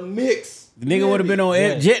in the mix. The nigga would have been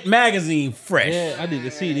on Jet Magazine fresh. Yeah, I need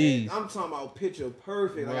to see these. I'm talking about picture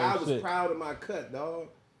perfect. Like, Real I was shit. proud of my cut, dog.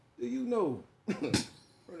 Do you know?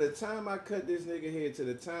 From the time I cut this nigga head to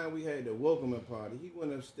the time we had the welcoming party, he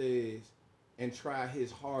went upstairs and tried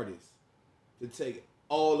his hardest to take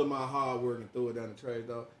all of my hard work and throw it down the trash,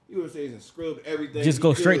 dog. He went upstairs and scrubbed everything. Just he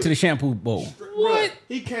go straight could. to the shampoo bowl. What?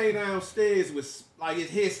 He came downstairs with like his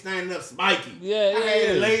head standing up, spiky. Yeah, I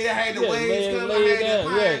had yeah. I had the Yeah, waves come. I lay had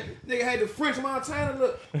down, the nigga had the French Montana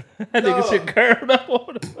look. That nigga Dog. shit curved up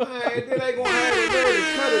on him. Man, then they gonna have a way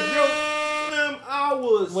to cut a joke. Slim, I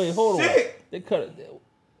was Wait, hold on. sick. They cut it.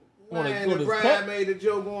 Man, the bride made a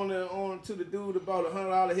joke on to the dude about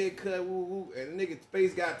 $100 haircut, woo woo, and the nigga's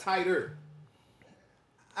face got tighter.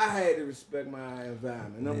 I had to respect my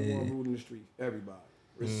environment. Number one rule in the street, everybody.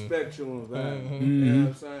 Respect your environment. You know what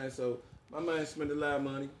I'm saying? So my man spent a lot of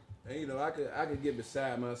money. And I could get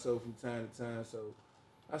beside myself from time to time. So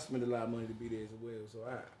I spent a lot of money to be there as well. So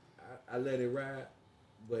I let it ride.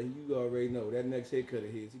 But you already know that next haircut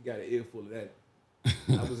of his, he got an earful of that.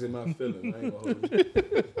 I was in my feelings. I ain't gonna hold you.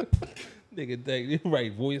 Nigga think you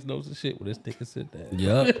write voice notes and shit with this nigga sit down.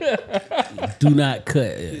 Yup. Do not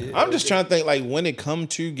cut. I'm just trying to think like when it come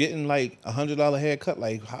to getting like $100 haircut,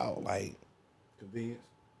 like how, like Convenience.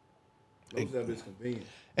 Most of it's convenience.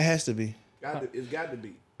 it has to be. It's got to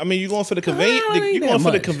be. I mean, you going for the convenience? ain't You that going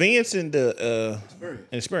for the much. convenience and the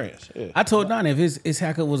experience? Yeah. I told Don if his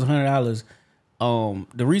haircut was $100,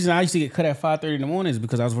 the reason I used to get cut at 5:30 in the morning is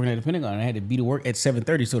because I was working at the Pentagon and I had to be to work at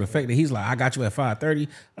 7:30. So the fact that he's like, I got you at 5:30,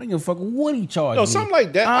 I don't give a fuck what he charged No, me. something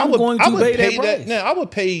like that. I'm I would going to pay pay that that. price. Now I would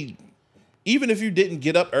pay even if you didn't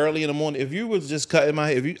get up early in the morning, if you was just cutting my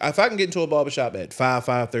hair, if I can get into a barbershop at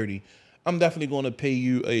 5:30, I'm definitely going to pay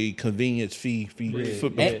you a convenience fee.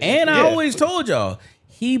 And I always told y'all,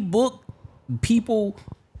 he booked people.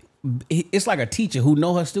 It's like a teacher who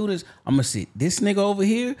know her students. I'm gonna sit this nigga over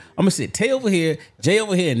here. I'm gonna sit Tay over here, Jay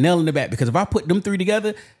over here, and Nell in the back. Because if I put them three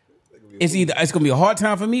together, it's gonna be a hard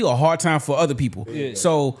time for me or a hard time for other people. Yeah.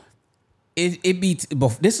 So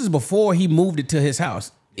this is before he moved it to his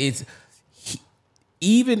house. The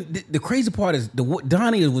crazy part is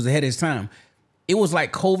Donnie was ahead of his time. It was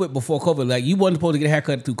like COVID before COVID. Like you wasn't supposed to get a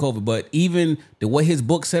haircut through COVID, but even the way his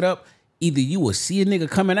book set up, either you will see a nigga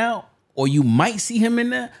coming out or you might see him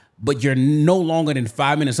in there, but you're no longer than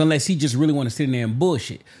 5 minutes unless he just really want to sit in there and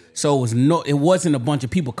bullshit. So it wasn't a bunch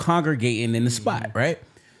of people congregating in the spot, right?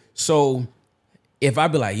 So if I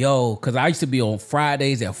be like, yo, because I used to be on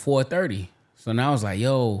Fridays at 4:30. So now I was like,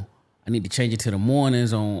 yo, I need to change it to the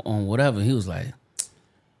mornings on whatever. He was like,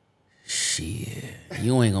 shit,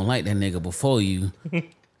 you ain't gonna like that nigga before you.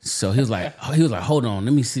 So he was like, hold on,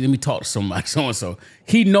 let me talk to somebody, so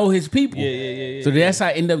he know his people. Yeah. So that's how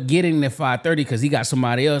I ended up getting at 5:30 because he got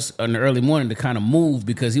somebody else in the early morning to kind of move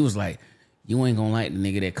because he was like, you ain't gonna like the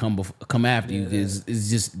nigga that come after you because it's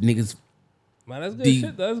just niggas. Man, that's good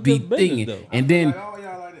shit. That's good business, though. And then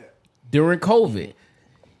during COVID,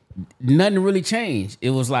 nothing really changed. It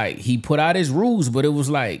was like he put out his rules, but it was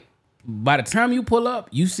like by the time you pull up,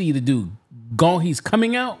 you see the dude gone. He's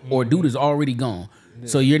coming out, or dude is already gone.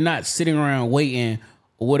 So you're not sitting around waiting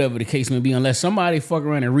or whatever the case may be, unless somebody fuck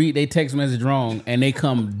around and read their text message wrong and they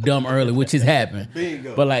come dumb early, which has happened.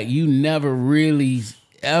 Bingo. But like you never really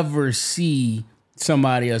ever see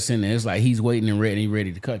somebody else in there. It's like he's waiting and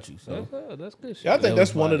ready to cut you. So that's good shit. Yeah, I think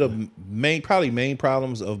that's one of the main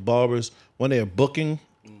problems of barbers when they're booking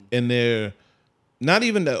and they're not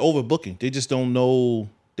even the overbooking. They just don't know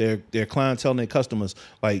their clientele and their customers.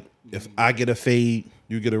 Like if I get a fade,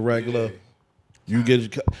 you get a regular. Yeah. You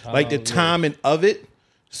get like the timing of it,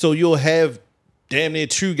 so you'll have damn near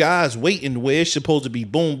two guys waiting where it's supposed to be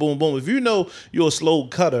boom, boom, boom. If you know you're a slow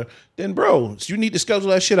cutter, then bro, you need to schedule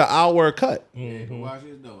that shit an hour a cut. Mm-hmm. Watch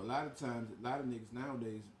this though. A lot of niggas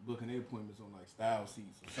nowadays booking their appointments on like style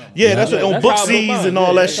seats or something. Yeah, that's what on book seats and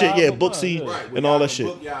all that shit. Yeah, book seats and all that shit.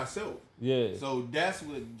 Book yourself. Yeah. So that's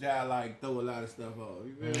what y'all like throw a lot of stuff off.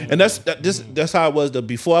 And that's how it was.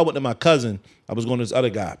 Before I went to my cousin, I was going to this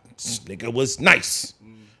other guy. This nigga was nice,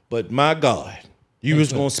 but my God, you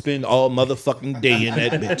was gonna spend all motherfucking day in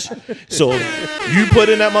that bitch. So you put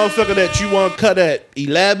in that motherfucker that you want cut at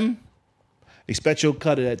 11. Expect your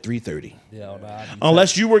cut it at 3:30. Yeah,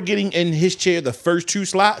 unless you were getting in his chair the first two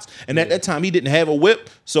slots, and at that time he didn't have a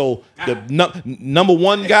whip, so the number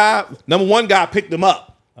one guy picked him up.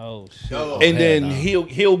 Oh shit! And then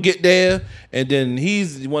he'll get there, and then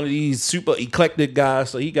he's one of these super eclectic guys,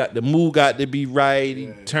 so he got the mood got to be right. He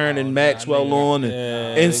turning Maxwell on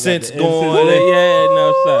and incense going. All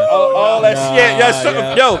that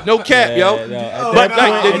shit. Yo, no cap, yo. But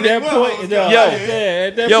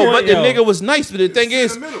the nigga was nice. But the thing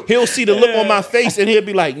is, he'll see the look on my face, and he'll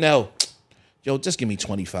be like, "No, yo, just give me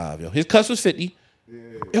 25, yo." His cuss was 50.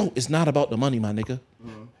 Yo, it's not about the money, my nigga.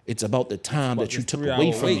 It's about the time that you took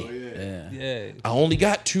away from me. Yeah. I only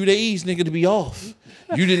got 2 days, nigga, to be off.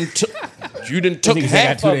 You didn't took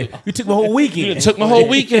half of it. You took my whole weekend. You took my whole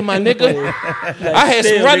weekend, my nigga. I had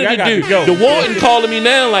some running to do. The warden calling me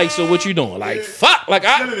now, like, so what you doing? Like, fuck. Like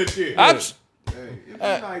all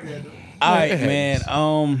right,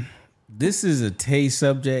 man. This is a Tay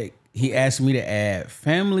subject. He asked me to add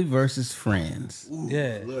family versus friends.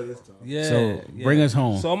 Yeah. So bring us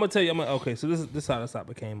home. So I'm gonna tell you. Okay. So this is how this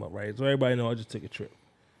topic came up, right? So everybody know I just took a trip.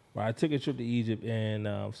 Right. I took a trip to Egypt, and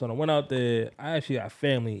so when I went out there, I actually got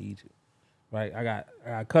family in Egypt. Right. I got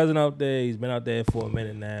a cousin out there. He's been out there for a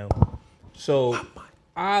minute now. So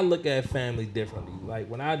I look at family differently. Like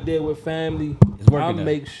when I deal with family, I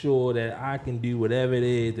make sure that I can do whatever it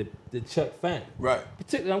is to check family. Right.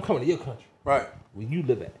 Particularly, I'm coming to your country. Right. Where you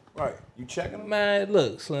live at. Right. You checking them? Man,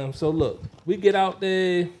 look, Slim. So look, we get out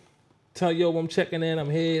there, tell yo I'm checking in, I'm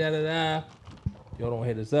here, da. Yo don't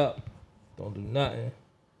hit us up. Don't do nothing.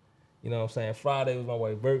 You know what I'm saying? Friday was my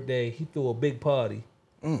wife's birthday. He threw a big party.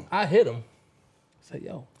 I hit him. Say,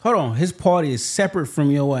 yo. Hold on. His party is separate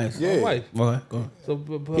from your wife's. Yeah. My wife. Okay, go on. So,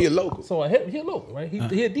 he a local. So I hit him. He a local, right? He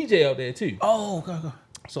a DJ out there too. Oh, okay.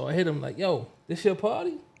 So I hit him like, yo, this your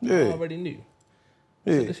party? Yeah. I already knew.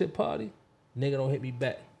 Yeah. So this your party? Nigga don't hit me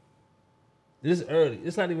back. This is early.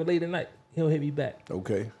 It's not even late at night. He'll hit me back.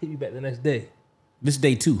 Okay. Hit me back the next day. This is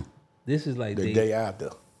day 2. This is like the day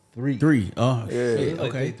after. 3. Oh, yeah. It's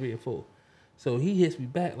like day 3 or 4. So he hits me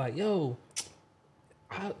back like, yo,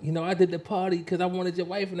 I did the party because I wanted your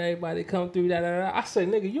wife and everybody to come through. Da. I said,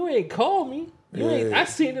 nigga, you ain't called me. You ain't. I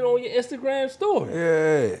seen it on your Instagram story.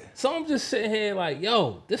 Yeah. So I'm just sitting here like,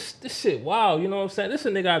 yo, this shit, wow. You know what I'm saying? This is a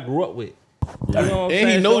nigga I grew up with. You know what I'm saying?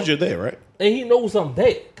 And he knows you're there, right? And he knows I'm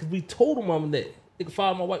there because we told him I'm there. He can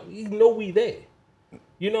follow my wife. He know we there.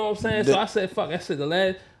 You know what I'm saying? So I said, fuck. I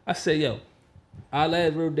said, yo, our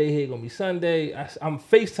last real day here gonna be Sunday. I'm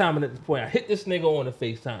FaceTiming at this point. I hit this nigga on the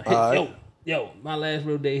FaceTime. Yo, my last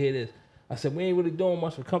real day here is. I said, we ain't really doing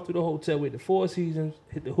much. We come through the hotel with the Four Seasons,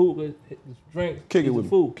 hit the hookah, hit the drinks, kick it with with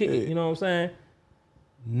food, kick it. You know what I'm saying?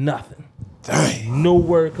 Nothing. Dang. No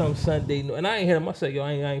word comes Sunday. No, and I ain't hit him. I said, yo,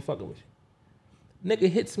 I ain't fucking with you. Nigga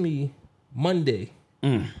hits me Monday.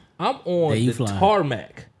 I'm on the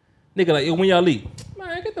tarmac. Nigga like, yo, when y'all leave?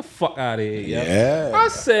 Man, get the fuck out of here, yo. Yeah. I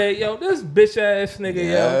said, yo, this bitch ass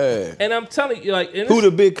nigga, yo. And I'm telling you, like, who the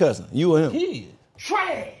big cousin? You or him? He is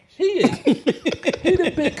trash. He is. He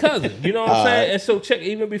the big cousin. You know what I'm saying? And so check,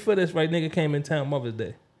 even before this, right, nigga came in town Mother's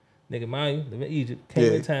Day. Nigga, mind you, live in Egypt,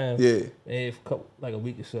 came in town and for like a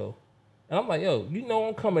week or so. And I'm like, yo, you know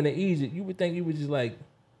I'm coming to Egypt. You would think you would just like,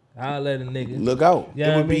 I'll let a nigga. Look out. You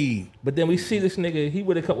know what I mean? But then we see this nigga, he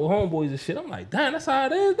with a couple homeboys and shit. I'm like, damn, that's how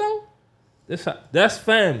it is, though. That's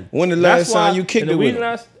family. When the last time you kicked it with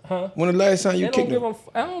him? When the last time you kicked it?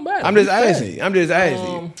 I don't matter. I'm just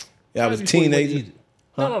asking you. Yeah, I was a teenager.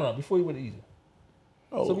 No. Before he went to Egypt.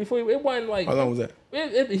 Oh. So before it wasn't like. How long was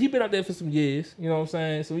that? He been out there for some years. You know what I'm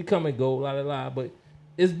saying? So we come and go, But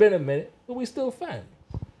it's been a minute, but we still family.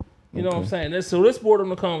 You know what I'm saying? And so this brought on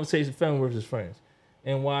the conversation, family versus friends.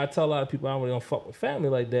 And why I tell a lot of people I really don't fuck with family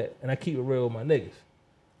like that, and I keep it real with my niggas.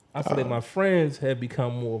 I feel like my friends have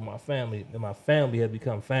become more of my family, and my family has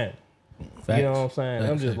become family. Facts. You know what I'm saying?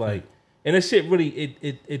 I'm just like, and this shit really,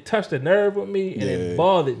 it touched a nerve with me, and it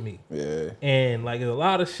bothered me. Yeah. And like, there's a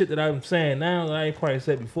lot of shit that I'm saying now that I ain't probably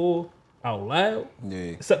said before out loud,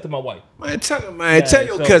 except to my wife. Man, tell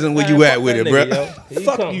your cousin where you at with it, bro.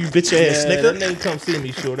 Fuck you, bitch ass nigga. That nigga come see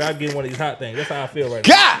me, sure. I'll get one of these hot things. That's how I feel right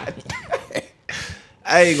now. God!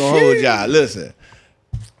 I ain't gonna hold y'all. Listen.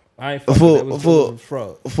 I ain't for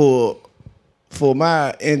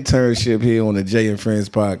my internship here on the Jay and Friends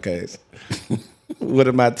podcast, one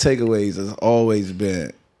of my takeaways has always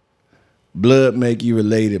been blood make you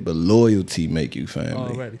related, but loyalty make you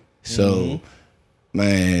family. Already. So,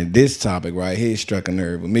 man, this topic right here struck a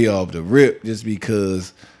nerve with me off the rip just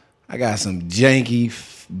because I got some janky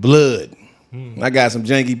blood. I got some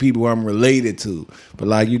janky people who I'm related to. But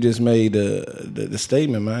like you just made the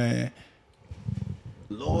statement, man,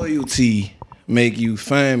 loyalty make you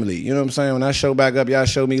family. You know what I'm saying? When I show back up, y'all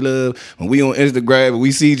show me love. When we on Instagram,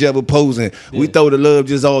 we see each other posing, we throw the love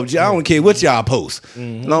just off. I don't care what y'all post.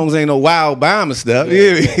 As long as ain't no wild Bama stuff.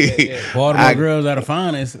 Baltimore girls are the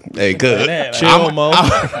finest. Hey, good. Chill, Mo.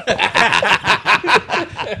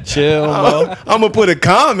 Chill, Mo. I'm going to put a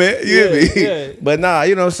comment. You hear me? But nah,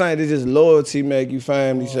 you know what I'm saying? It's just loyalty make you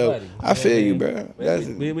family. So I feel you,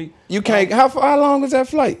 bro. You can't. How long was that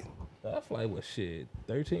flight? That flight was shit.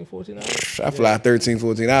 13, 14 hours? I fly 13,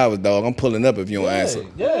 14 hours, dog. I'm pulling up if you don't answer.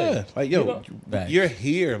 Yeah. Like, yo, you're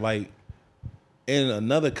here, like, in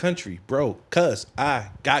another country, bro. Cuz I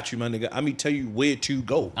got you, my nigga. I'm going to tell you where to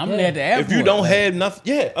go. I'm there at the airport. If you don't have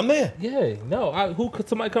nothing, I'm there. Yeah, no. Who could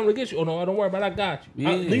somebody come to get you? Oh, no, don't worry about it. I got you.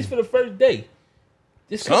 At least for the first day.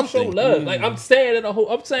 Just come show love. Like, I'm saying at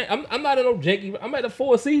I'm not in no janky. I'm at the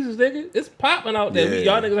Four Seasons, nigga. It's popping out there.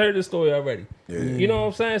 Y'all niggas heard this story already. You know what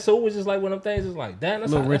I'm saying? So it was just like one of them things. It's like, damn,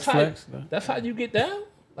 that's how you get down.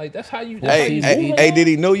 Like that's how you. Hey, did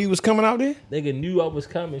he know you was coming out there? Nigga knew I was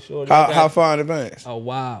coming. Sure. How far in advance? A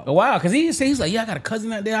while. Because he's like, yeah, I got a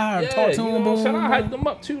cousin out there. I talk to him. So I hyped him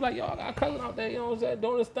up too. Like, yo, I got a cousin out there. You know what I'm saying?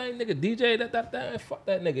 Doing this thing, nigga. DJ that. Fuck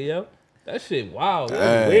that nigga, yo. That shit, wow. It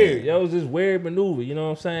was weird. Yo, it was just weird maneuver. You know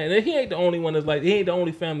what I'm saying? And he ain't the only one that's like. He ain't the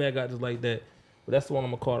only family I got just like that. But that's the one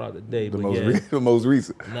I'm gonna call out today. The most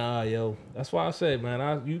recent. Nah, yo. That's why I said,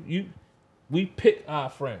 man. We pick our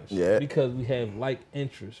friends because we have like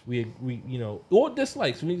interests. We you know, or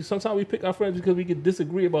dislikes. Sometimes we pick our friends because we can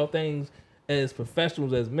disagree about things as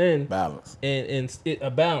professionals, as men. Balance. And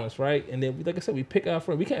a balance, right? And then, like I said, we pick our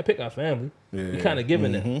friends. We can't pick our family. We kind of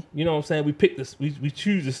giving them. You know what I'm saying? We pick this. We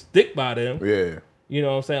choose to stick by them. Yeah. You know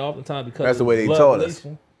what I'm saying? Oftentimes because that's the way they taught us.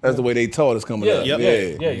 That's the way they taught us coming up.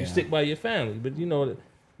 Yeah. You stick by your family. But you know,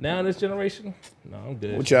 now in this generation, no, I'm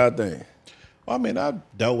good. What y'all think? I mean, I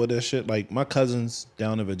dealt with that shit. Like, my cousins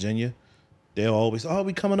down in Virginia, they'll always,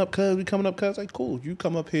 we coming up, cuz. Like, cool, you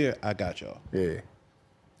come up here, I got y'all. Yeah.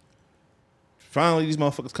 Finally, these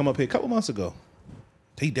motherfuckers come up here a couple months ago.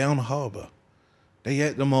 They down the harbor. They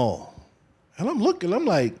at the mall. And I'm looking, I'm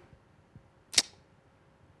like,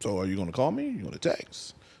 So are you gonna call me? You gonna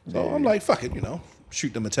text? So I'm like, fuck it,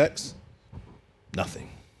 shoot them a text. Nothing.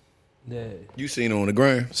 Yeah. You seen it on the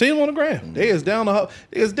gram? See them on the gram. They is down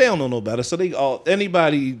don't know better. So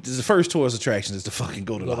anybody, the first tourist attraction is to fucking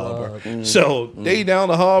go to the harbor. So they down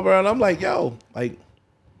the harbor, and I'm like, yo, like,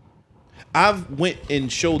 I've went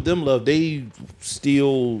and showed them love. They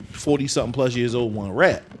still 40-something plus years old want to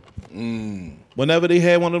rap. Whenever they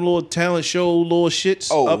had one of them little talent show little shits.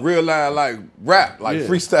 Oh, real line like rap, like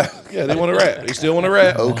freestyle. Yeah, they want to rap. They still want to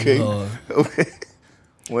rap. Okay.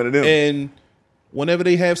 One of them. And whenever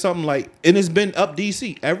they have something like, and it's been up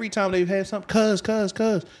DC, every time they've had something, cuz.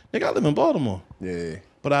 Nigga, I live in Baltimore. Yeah.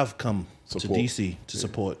 But I've come to DC to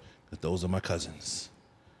support, because those are my cousins.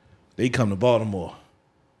 They come to Baltimore.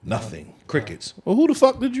 Nothing. Crickets. Well, who the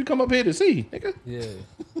fuck did you come up here to see, nigga? Yeah.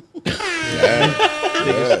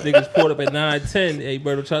 Niggas pulled up at 9:10. Hey,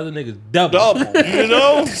 Berto Charles, niggas double. Wow.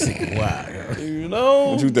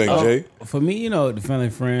 What you think, Jay? For me, the family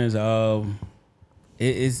and friends,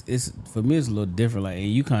 it's for me it's a little different. Like, and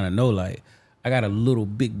you kind of know, like, I got a little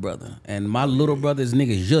big brother, and my little brother's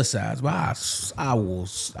nigga's your size, but I will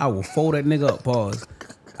fold that nigga up. Pause.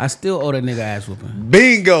 I still owe that nigga ass whooping.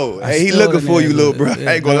 Bingo. Hey, he looking for you, little bro.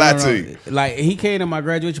 I ain't gonna lie to you. Like, he came to my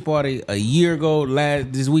graduation party a year ago,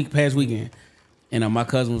 past weekend, and my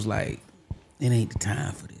cousin was like, "It ain't the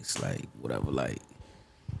time for this." Like, whatever. Like,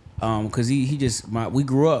 cause we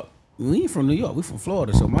grew up. We ain't from New York. We from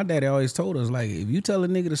Florida. So my daddy always told us, like, if you tell a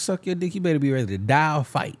nigga to suck your dick, you better be ready to die or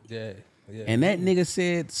fight. Yeah. And that nigga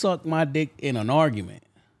said, "Suck my dick" in an argument.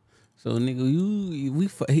 So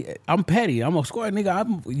nigga, I'm petty. I'm a squad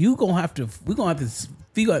nigga. We gonna have to figure out,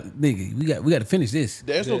 nigga. We got to finish this.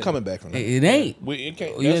 There's no coming back from that. It ain't. It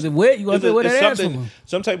can't. You gonna have to wear that ass from him.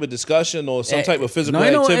 Some type of discussion or some type of physical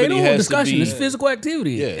ain't activity no has discussion. to be. It's physical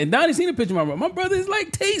activity. Yeah. And Donnie seen a picture of my brother. My brother is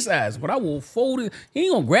like Tay size, but I will fold it. He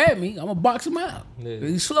ain't gonna grab me. I'm gonna box him out. Yeah.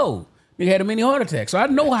 He's slow. He had a mini heart attack, so I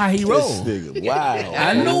know how he rolls. Wow.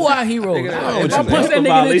 I know how he rolls. If I punch that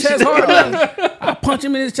nigga in his chest hard, I punch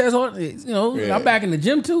him in his chest hard. I'm back in the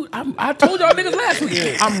gym too. I told y'all niggas last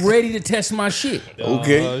week. I'm ready to test my shit.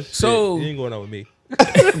 Okay. So you ain't going out with me.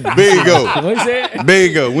 Bingo. What you said?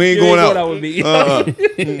 Bingo. We ain't going out with me. You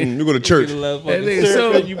go to church.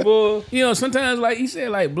 So sometimes, like he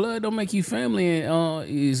said, like blood don't make you family, and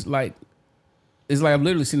it's like I'm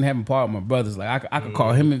literally sitting having a part with my brothers. Like I could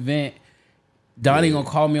call him and vent. Donnie gonna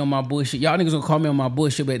call me on my bullshit. Y'all niggas gonna call me on my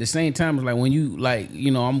bullshit, but at the same time, it's like when you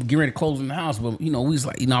I'm getting ready to close in the house, but we was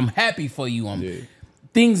like, I'm happy for you.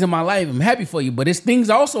 Things in my life, I'm happy for you, but it's things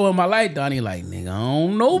also in my life, Donnie. Like, nigga, I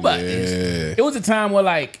don't know about this. It was a time where,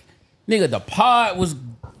 like, nigga, the pod was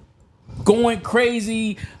going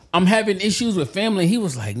crazy. I'm having issues with family. He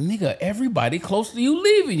was like, nigga, everybody close to you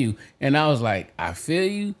leaving you, and I was like, I feel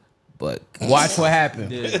you. But watch what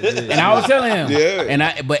happened. And I was telling him.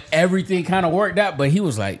 But everything kind of worked out. But he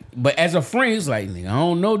was like, but as a friend, he's like, nigga, I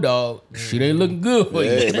don't know, dog. Shit ain't looking good for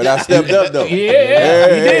you. But I stepped up though.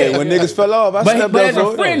 Yeah. When niggas fell off, I stepped up. But as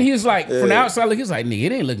a friend, he was like, from the outside, he's like, nigga,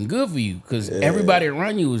 it ain't looking good for you. Because everybody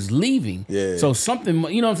around you is leaving. Yeah. So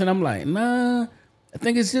something, you know what I'm saying? I'm like, nah, I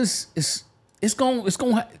think it's just,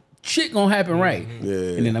 shit gonna happen right. Yeah.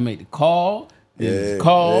 And then I made the call. Then the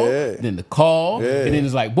call, then the call, and then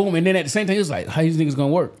it's like boom, and then at the same time, it was like, how these niggas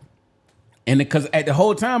gonna work? And because at the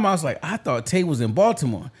whole time, I was like, I thought Tay was in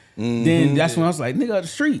Baltimore. Then that's when I was like, nigga up the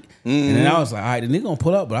street. And then I was like, all right, the nigga gonna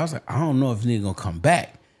pull up, but I was like, I don't know if the nigga gonna come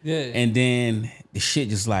back. Yeah. And then the shit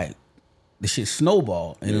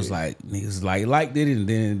snowballed, and it was like niggas liked it, and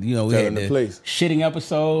then we had the shitting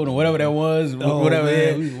episode or whatever that was, whatever.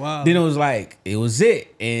 Man, then it was like it was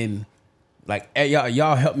it, and. Like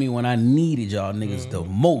y'all helped me when I needed y'all niggas the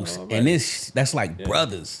most, and that's like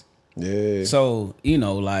brothers. Yeah. So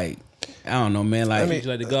like I don't know, man. Like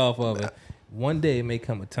like the golf of it. One day it may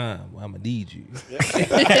come a time where I'm gonna need you.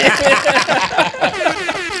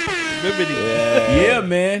 Remember these? Yeah,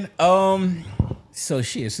 man. So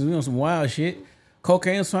shit. So we on some wild shit.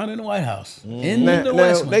 Cocaine was found in the White House. In the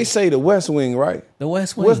West Wing. They say the West Wing, right? The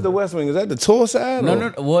West Wing. What's the West Wing? Is that the tour side?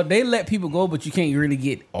 No. Well, they let people go, but you can't really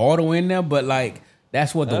get all the way in there. But like,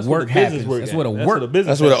 that's what the work happens. That's where the work.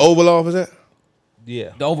 That's where the Oval Office at.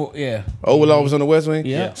 Yeah. The Oval. Yeah. Oval Office on the West Wing.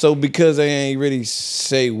 Yeah. So because they ain't really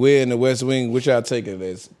say where in the West Wing, which y'all take it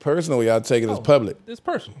as personal, or y'all take it as public? It's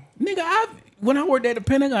personal. Nigga, when I worked at the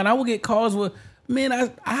Pentagon, I would get calls with. Man,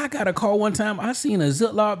 I got a call one time. I seen a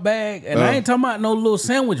Ziploc bag, and I ain't talking about no little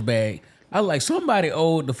sandwich bag. I was like, somebody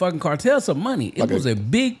owed the fucking cartel some money. It was a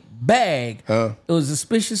big bag. It was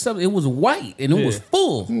suspicious something. It was white and it was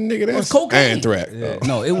full. Nigga, it was that's cocaine. anthrax.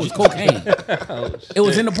 No, it was cocaine. It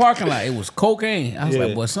was in the parking lot. It was cocaine. I was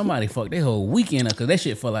like, boy, somebody fucked their whole weekend up because that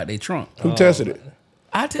shit fell out their trunk. Who tested it?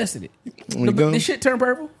 I tested it. You gum? This shit turned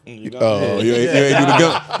purple. Oh, you ain't do the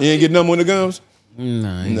gum. You ain't get numb on the gums.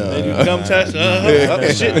 No. They do gum test.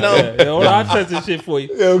 Shit, no. I'll test this shit for you.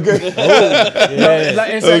 Okay.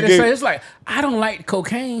 It's like, I don't like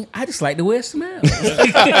cocaine. I just like the way it smells.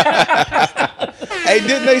 Hey,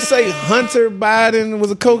 didn't they say Hunter Biden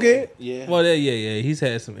was a cokehead? Yeah. Well, yeah. He's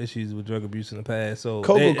had some issues with drug abuse in the past. So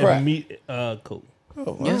Coke or crack? Coke.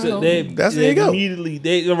 Oh, wow. Yes, That's there you go.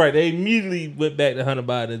 They immediately went back to Hunter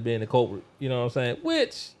Biden as being the culprit. You know what I'm saying?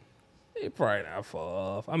 Which they probably not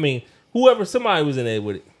far off. I mean, somebody was in there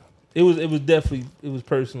with it. It was definitely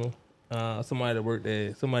personal. Somebody that worked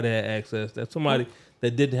there, somebody that had access. That somebody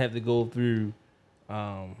that didn't have to go through.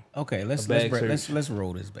 Okay, let's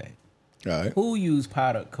roll this back. All right. Who used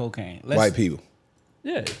powder cocaine? White people.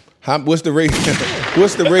 Yeah. What's the ratio?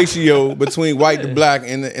 What's the ratio between white to black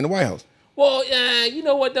in the White House? Well, you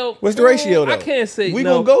know what though? What's the ratio though? I can't say. We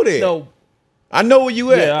gonna go there. No. I know where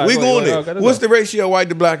you at. Yeah, all right, we going there. okay, What's the ratio of white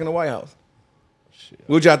to black in the White House?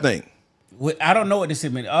 What y'all think? I don't know what this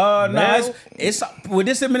administration. No, it's with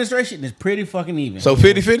this administration, it's pretty fucking even. So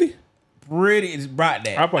 50-50? It's brought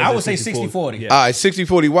that. I would say 60-40. Yeah. All right,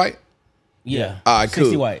 60-40 white? Yeah. All right, cool.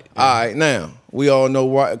 60 white. Yeah. All right, now, we all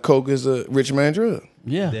know coke is a rich man drug.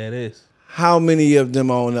 Yeah. That is. How many of them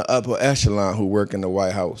are on the upper echelon who work in the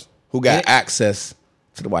White House, who got access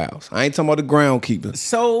to the White House? I ain't talking about the groundkeepers.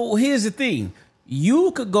 So here's the thing.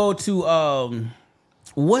 You could go to,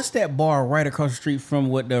 what's that bar right across the street from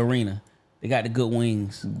the arena? They got the good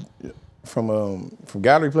wings. From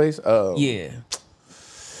Gallery Place? Yeah.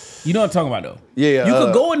 You know what I'm talking about, though. Yeah. You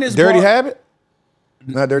could go in this Dirty bar. Habit?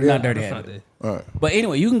 Not Dirty Not Habit? Dirty Habit. All right. But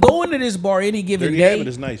anyway, you can go into this bar any given Dirty day. Habit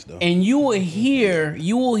is nice though. And you will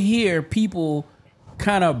hear people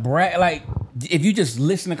kind of brag, like if you just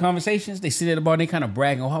listen to conversations, they sit at the bar and they kind of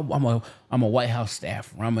bragging, oh, I'm a White House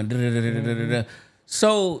staffer. I'm a da-da-da-da-da-da-da.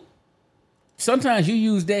 So sometimes you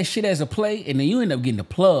use that shit as a play and then you end up getting the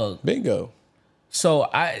plug. Bingo. So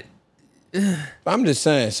I'm just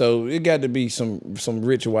saying, so it got to be some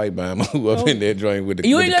rich white bama who up in there joint with the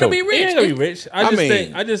You ain't with gotta the be coke. rich. It ain't gonna be rich.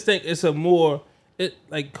 I just think it's a more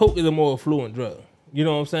coke is a more affluent drug. You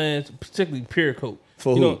know what I'm saying? It's particularly pure coke.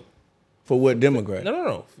 For you who? know, For what Democrat?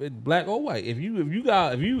 No. Black or white. If you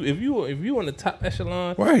on the top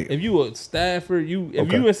echelon, Right. If you a staffer, if you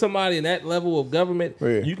and somebody in that level of government,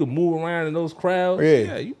 you can move around in those crowds.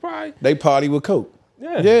 Yeah, you probably they party with coke.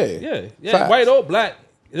 Yeah. Facts. White or black.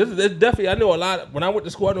 It's definitely. I know a lot. When I went to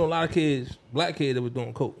school, I know a lot of kids, black kids, that was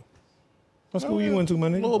doing coke. What school you went to, my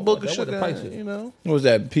nigga? Little book of That shit, wasn't the Pikes, you know. What was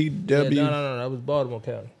that? PW? Yeah, no. That was Baltimore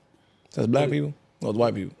County. That's black people? No, it's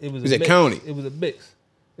white people. It was Is a it mix. county? It was a mix.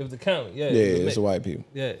 It was a county. Yeah. Yeah, it was a it's mix. the white people.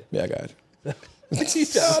 Yeah. Yeah, I got you.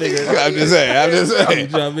 He's trying to figure it out. I'm just saying. I'm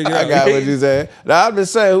trying to figure it I out. got what you said. Now, I'm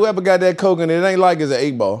just saying, whoever got that coke in it ain't like it's an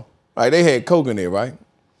 8-ball. Right? They had coke in there, right?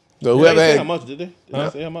 So They whoever didn't say had, how much, did they? Did they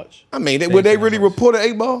say how much? I mean, would they really report an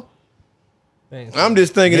 8-ball? I'm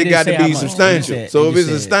just thinking They it got to didn't say be how much. substantial. They So if just it's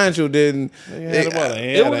said- substantial, then It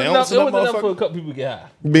was enough for a couple people to get high.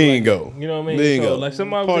 bingo. You know what I mean? Bingo. So like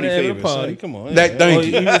somebody was Party having a favors, party. son. Come on. That, thank Or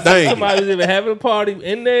you. either Thank you. somebody was either having a party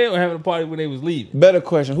in there or having a party when they was leaving. Better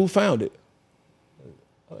question, who found it?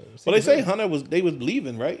 Well, they say Hunter was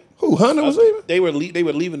leaving, right? Who, Hunter was leaving? They were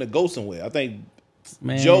leaving to go somewhere. I think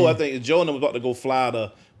Man. Joe and them was about to go fly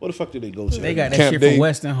to where the fuck did they go to? They got that Camp shit Dade. from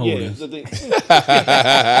Western yeah. Holdings. so they-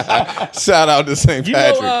 Shout out to St. You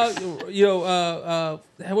Patrick.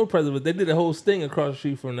 what president? They did a whole sting across the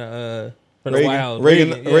street from the Reagan. White House.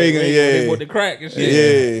 Reagan, yeah. They bought the crack and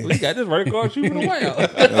shit. Yeah. We got this right across the street from the White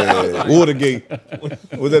House. Watergate.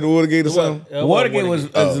 Was that the Watergate or something? Watergate was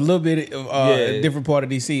a little bit a different part of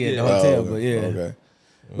DC at the hotel, but yeah. Okay.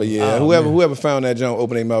 But yeah, whoever found that junk,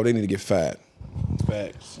 open their mouth, they need to get fired.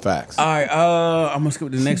 Facts. All right, I'm gonna skip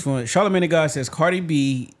to the next one. Charlamagne the God says Cardi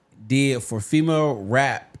B did for female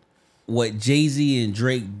rap what Jay-Z and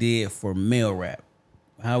Drake did for male rap.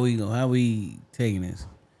 How we taking this?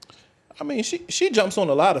 I mean, she jumps on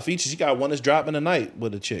a lot of features. She got one that's dropping tonight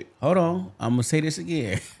with a chick. Hold on, I'm gonna say this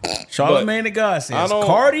again. Charlamagne the God I says don't-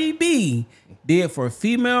 Cardi B did for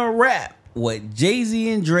female rap what Jay-Z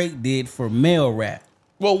and Drake did for male rap.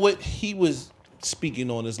 Well, what he was speaking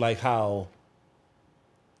on is like how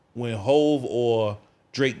when Hove or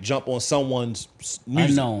Drake jump on someone's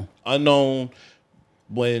music, unknown,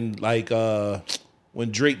 when like when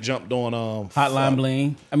Drake jumped on Hotline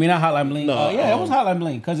Bling. I mean, not Hotline Bling. No, Yeah, it was Hotline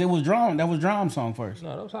Bling because it was Drum. That was Drum's song first.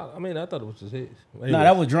 No, that was hot. I mean, I thought it was just his. No,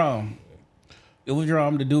 that was Drum. It was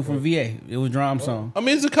Drum, the dude from VA. It was Drum's song. I mean,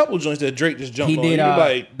 there's a couple joints that Drake just jumped He on. did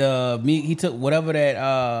Like, he took whatever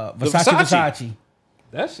that Versace.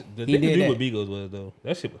 That's the He nigga did knew that. what Beagles was though.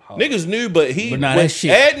 That shit was hard. niggas knew, but nah, that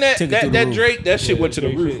shit adding took it through the that roof. Drake, that shit Yeah, went to the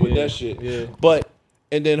Drake roof shit, with yeah. that shit. Yeah. But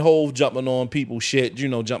and then Hov jumping on people's shit,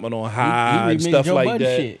 jumping on high He and remixed stuff Joe like Budden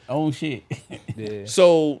that. shit. Own shit. Yeah.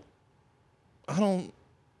 So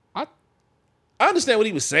I understand what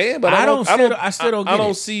he was saying, but I I still don't I get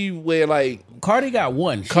don't it. see where like Cardi got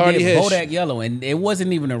one. She Cardi did has- Bodak Yellow, and it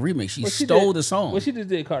wasn't even a remix. She Well, stole did- the song. Well, she just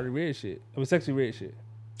did Cardi Red shit. It was Sexy Red shit.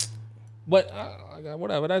 But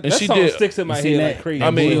whatever. That she song did- sticks in my You seen head that? like crazy. That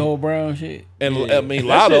I mean- Booty Hole Brown shit. and Yeah. I mean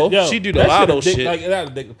That Lotto, shit, yo, she do the that Lotto a dick- shit. Like not a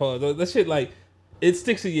dick pause. That shit like it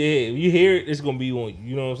sticks in your head. When you hear it, it's gonna be on you.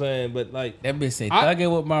 You know what I'm saying? But like That bitch say, I- "Thug it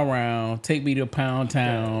with my round, take me to Pound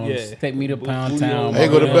Town, Yeah. take me to Pound Booty Town." Hole Hey,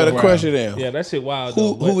 go to Brown. better question then. yeah, that shit wild. Who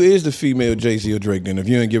though, but- who is the female Jay-Z or Drake then? If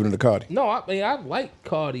you ain't giving it to Cardi, No, I mean I like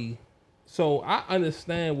Cardi, so I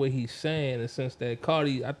understand what he's saying in the sense that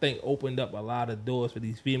Cardi, I think, opened up a lot of doors for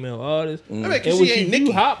these female artists. I mean, 'cause And she when ain't you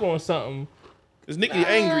Nicki. hop on something, Because Nicki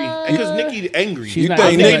angry. Because Nicki angry. She's not-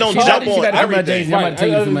 think I Nicki don't she's jump not- on she gotta come out everything. Jay-Z. I'm about to tell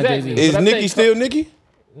you from my Exactly. Jay-Z. is But I Nicki think- still Nicki?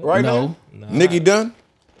 Right No. now, Nicki done.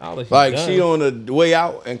 I don't know if she's Like done. she on the way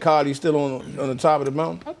out and Cardi still on the top of the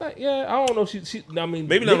mountain. I think, yeah, I don't know. She I mean,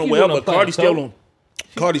 Maybe not on Nicki's well, on a but Cardi plateau. still on.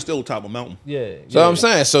 Cardi still top of mountain. Yeah. So yeah. I'm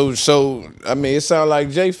saying, so I mean, it sounds like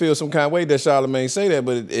Jay feels some kind of way that Charlamagne say that,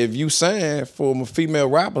 but if you saying for a female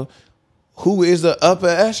rapper, who is the upper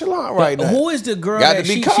echelon right now? Who is the girl Got that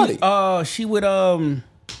to be Cardi. she would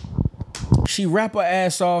she rap her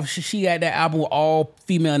ass off. She had that album with all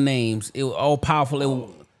female names. It was all powerful.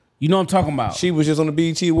 You know what I'm talking about? She was just on the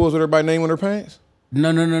BET Awards with everybody naming her pants.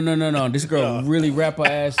 No. This girl really rap her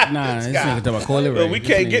ass. Nah, this nigga talking about Coily Ray. We This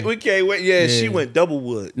can't nigga- get. We can't wait. Yeah, she Yeah. went double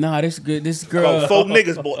wood. Nah, this good. This About girl. 4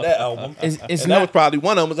 niggas bought that album. It's and that not. was probably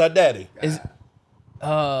one of them was our daddy.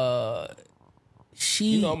 She.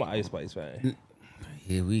 You know I'm an Ice Spice fan.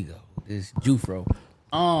 Here we go. This Jufro.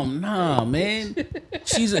 Nah, man.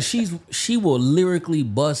 She will lyrically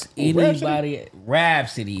bust anybody.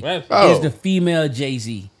 Rhapsody Rhapsody. is the female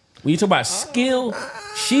Jay-Z. When you talk about skill,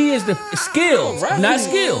 she is the skill, not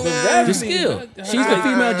skill. The skill. She's the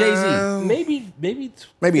female Jay-Z. Maybe Maybe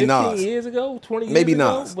 15 Nas. years ago, 20 years Maybe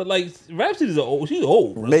ago. Nas. But like Rhapsody's old. She's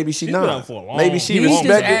old. Bro. Maybe she She's not. been out for a long Maybe she You just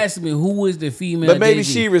respected. asked me who is the female But maybe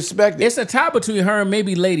Jay-Z. she respected. It's a tie between her and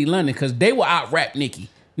maybe Lady London because they will out rap Nicki.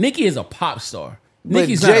 Nicki is a pop star. But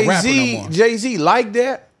Nicki's not a rapper no more. Jay-Z like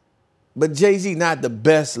that, but Jay-Z not the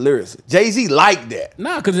best lyricist. Jay-Z like that.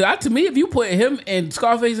 Nah, because to me, if you put him and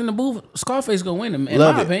Scarface in the booth, Scarface gonna win him. In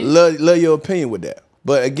Love my it. opinion. Love your opinion with that.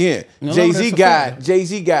 But again, No, Jay-Z that's a got fact.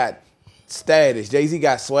 Jay-Z got status. Jay-Z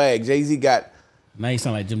got swag. Jay-Z got. Now you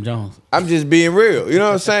sound like Jim Jones. I'm just being real. You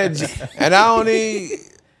know what I'm saying? And I don't need.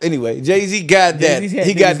 Anyway, Jay-Z got that. Jay-Z's had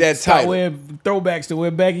He got niggas that start title. wearing throwbacks to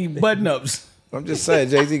wear baggy button ups. I'm just saying,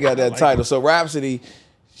 Jay-Z got that title. So Rhapsody,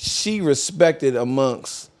 she respected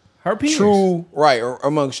amongst Her peers. true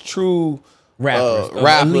amongst true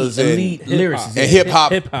rappers elite and lyricists, and hip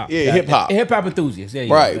hop. Hip-hop. Yeah, hip hop. hip hop enthusiasts.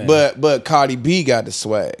 Yeah, Right, yeah. but Cardi B got the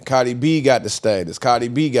swag. Cardi B got the status. Cardi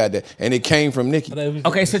B got that, and it came from Nicki.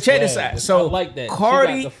 Okay, so check this out. So I like that. She got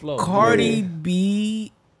Cardi, the flow. Cardi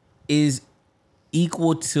B is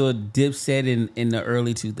equal to Dipset in the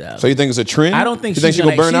early 2000s. So you think it's a trend? I don't think you she's she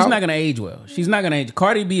gonna burn she's out. not gonna age well. She's not gonna age.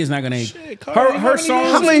 Cardi B is not gonna age. Cardi, Her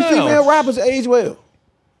songs. How many female rappers age well?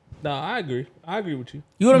 No, I agree. I agree with you.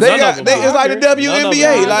 You know what I'm They saying? got. They, it's like the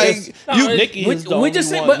WNBA. Like you, Nicki we- is the we only just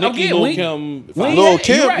said- one. but Nicki, again, Lil we- Kim. we- Lil Yeah,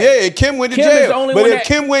 Kim. you're right. Yeah, Kim went to Kim is the jail. only But one if that-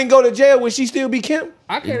 Kim wouldn't go to jail, would she still be Kim?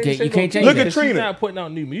 I can't You even can't- say you no can't change Kim Look because at Trina. She's not putting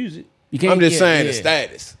out new music. You can't- I'm just yeah, saying yeah. the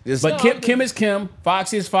status. Just, But Kim is Kim,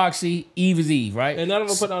 Foxy is Foxy, Eve is Eve, right? And none of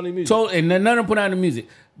them put out new music. So and none of them put out the music.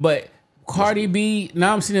 But Cardi B,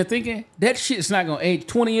 now I'm sitting there thinking that shit's not gonna age.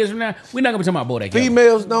 20 years from now, we're not gonna be talking about Bodak Yellow.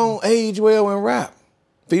 females don't age well in rap.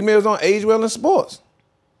 Females don't age well in sports.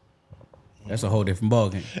 That's a whole different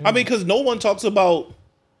ballgame. I mean, because no one talks about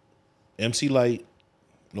MC Light.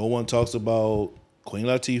 No one talks about Queen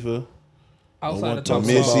Latifah. Outside one of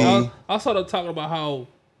talking talks about, about- outside of talking about how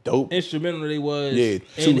Dope. instrumental they was. Yeah,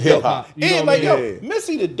 in to hip-hop. You know And what I like, mean? yo,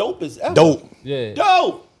 Missy the dopest ever. Dope. Yeah.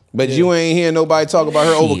 Dope. But you ain't hearing nobody talk about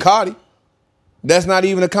her over Shit. Cardi. That's not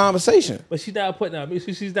even a conversation. But she's not putting out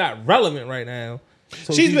music. She's not relevant right now.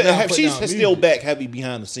 So She's not putting she's out still music. back heavy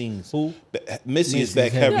behind the scenes. Who? Missy is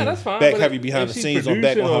back heavy. heavy. Yeah, that's fine, Back but heavy if behind the she's scenes on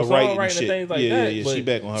back on producing her or writing songwriting and and shit. things like yeah, that, yeah, but- she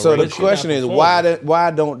back on her So writing. the she's question not is, performing.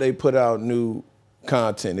 why don't they put out new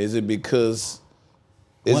content? Is it because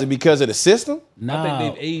of the system? No, I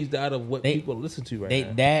think they've aged out of what people listen to right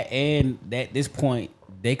now. That and at this point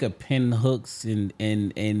they could pin hooks and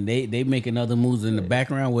they making other moves in the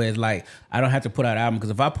background where it's like I don't have to put out an album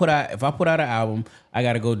because if I put out an album, I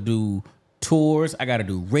got to go do tours, I got to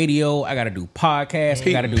do radio, I got to do podcasts,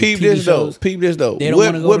 I got to do TV shows. Peep this though. They don't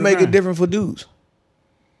wanna go What to the make it grind. different for dudes?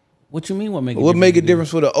 What you mean? What make it? What different make for it different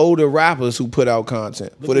for the older rappers who put out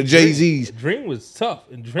content? For the Jay-Z's? Dream was tough,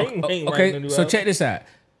 and Dream ain't Okay, writing a new so album. check this out.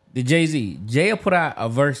 The Jay will put out a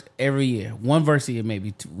verse every year, one verse a year,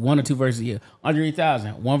 maybe one or two verses a year. Andre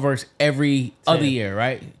 3000, one verse every other year,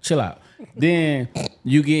 right? Chill out. Then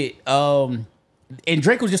you get and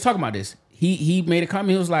Drake was just talking about this. He made a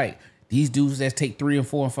comment. He was like, these dudes that take 3 and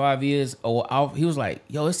 4 and 5 years, he was like,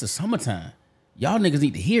 yo, it's the summertime. Y'all niggas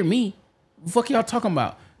need to hear me. What the fuck y'all talking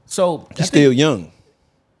about? So He's still young.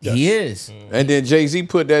 He is. And then Jay-Z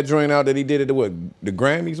put that joint out that he did at the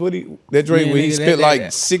Grammys? That joint Yeah, where he nigga, spent that- like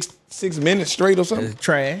that- 6 minutes straight or something?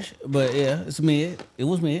 Trash, but yeah, it's mid. It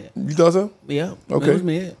was mid. You thought so? Yeah, Okay. it was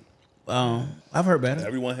mid. I've heard better.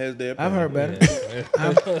 Everyone has their. I've heard better.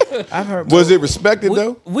 I've heard. Was it respected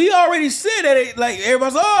though? We already said that. Like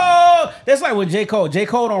everybody's, oh, that's like with J. Cole. J.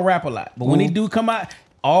 Cole don't rap a lot, but when he do come out,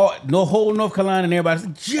 whole North Carolina and everybody's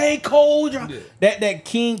like, J. Cole, that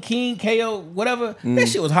King KO, whatever. That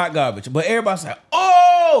shit was hot garbage. But everybody's like,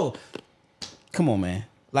 oh, come on, man.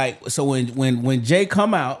 Like so when Jay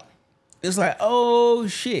come out, it's like, oh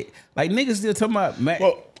shit. Like niggas still talking about.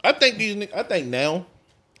 Well, I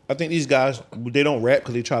think these guys, they don't rap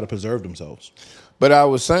because they try to preserve themselves. But I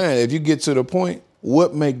was saying, if you get to the point,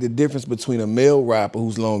 what make the difference between a male rapper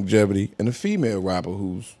who's longevity and a female rapper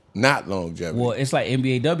who's not longevity? Well, it's like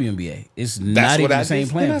NBA, WNBA. It's not even the same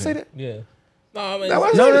playing Did I say field. that? Yeah. No, I mean,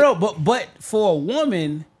 No. But for a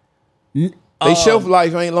woman, They shelf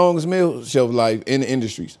life ain't long as male shelf life in the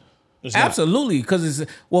industries. absolutely, because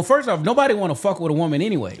it's first off, nobody want to fuck with a woman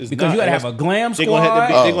anyway because not. you gotta have a glam They squad. gonna have to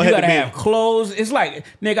be- they gonna You have gotta to be- have clothes. It's like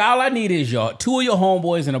nigga, all I need is two of your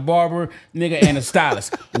homeboys and a barber, nigga, and a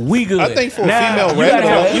stylist. We good. I think for a Now, female you gotta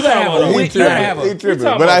rapper, have, you gotta have a wig. You gotta have He a tripping,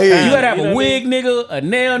 but I hear you you. gotta have You know a what I wig nigga, a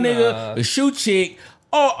nail nigga, a shoe chick.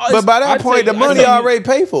 Oh, But by that point, the money already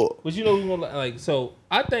paid for it. But you know, we want like so.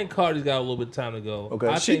 I think Cardi's got a little bit of time to go. Okay,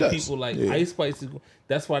 I she think does. people like Yeah. Ice Spice.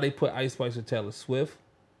 That's why they put Ice Spice with Taylor Swift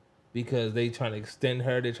because they trying to extend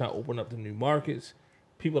her. They trying to open up the new markets.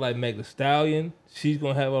 People like Meg Thee Stallion. She's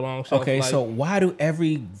gonna have a long shelf Okay, life. so why do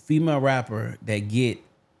every female rapper that get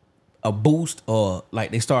a boost or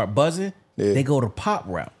like they start buzzing, they go to pop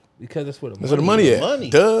route? Because that's where the That's where the money at. Money.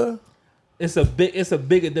 Duh. It's a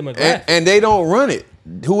bigger demographic. And they don't run it.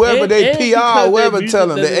 Whoever they And PR, because whoever their tell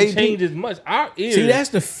them, music the doesn't AP. change as much. Our ears, See, that's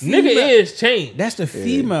the nigga female- ears change. That's the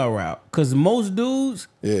female route. Cause most dudes,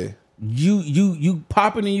 Yeah. you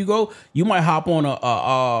popping and you go, you might hop on a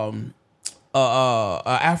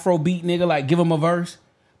Afro beat nigga, like give him a verse,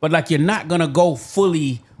 but like you're not gonna go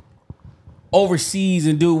fully overseas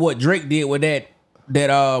and do what Drake did with that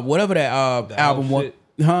whatever that The album house was. shit.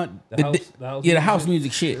 Huh? The house The house music.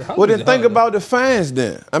 music shit. Well, then think about the fans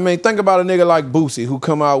then. I mean, think about a nigga like Boosie who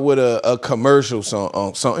come out with a commercial song, you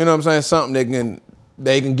know what I'm saying? Something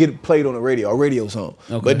they can get played on the radio, a radio song.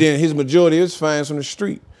 Okay. But then his majority is fans from the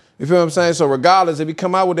street. You feel what I'm saying? So regardless if he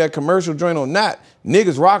come out with that commercial joint or not,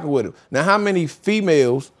 niggas rocking with him. Now, how many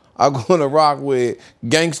females are going to rock with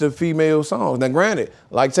gangster female songs? Now, granted,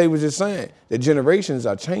 like Tay was just saying, the generations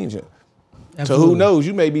are changing. So who knows?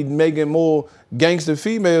 You may be making more gangster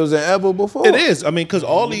females than ever before. It is. I mean, because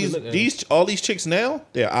all these chicks now,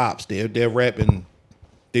 they're ops. They're rapping.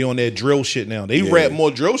 They on that drill shit now. They rap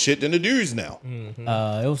more drill shit than the dudes now.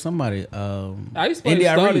 It was somebody. Ice Spice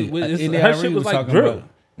India started Arie. with India her Arie shit was like talking drill. about it.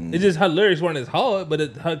 It's just her lyrics weren't as hard, but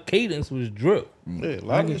her cadence was drill. Yeah, a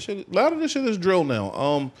lot of this shit is drill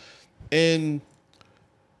now. And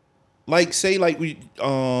like say like we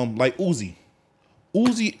like Uzi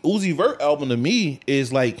Vert album to me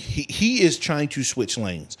is like he is trying to switch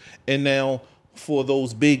lanes. And now for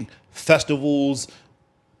those big festivals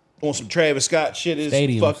on some Travis Scott shit is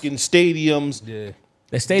Stadiums. fucking stadiums. Yeah.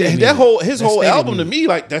 The stadium That music. his The whole stadium album to music. me,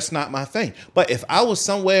 like that's not my thing. But if I was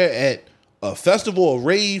somewhere at a festival or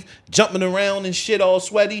rave, jumping around and shit all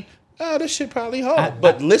sweaty, this shit probably hard.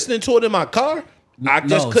 But listening to it in my car, I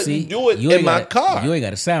just couldn't do it in my car. You ain't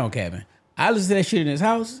got a sound cabin. I listen to that shit in his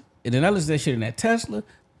house, and then I listen to that shit in that Tesla.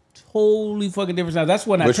 Totally fucking different sound. That's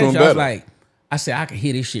when I Which text one you, I was better? like, I said I could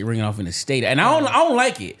hear this shit ringing off in the state, and I don't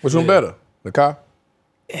like it. Which one better? The car?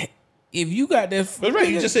 If you got that, That's right.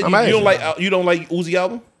 You just said I'm you asking. don't like Uzi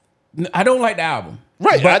album. I don't like the album.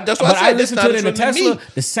 Right. That's why I said I this listened not to it a in the trend to Tesla. me.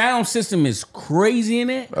 The sound system is crazy in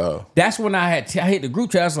it. Oh. That's when I hit the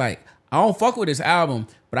group chat. I was like, I don't fuck with this album,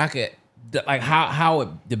 but I could like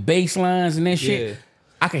how the bass lines and that shit. Yeah.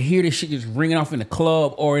 I could hear this shit just ringing off in the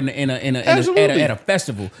club or Absolutely. at a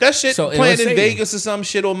festival. That shit So it playing was in saving. Vegas or some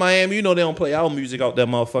shit or Miami. You know they don't play our music out there,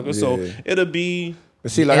 motherfucker. So Yeah. it'll be.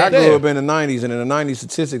 But see, like I Yeah. grew up in the '90s, and in the '90s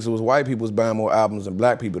statistics, it was white people was buying more albums than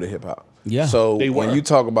black people to hip hop. Yeah. So They when were. you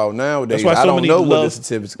talk about nowadays, That's why I so don't many know what the love.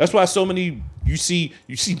 statistics. That's why so many you see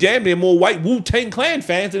damn near more white Wu-Tang Clan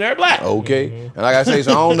fans than they're black. Okay, and like I say,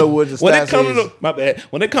 so I don't know what the When it stats come to is. the my bad.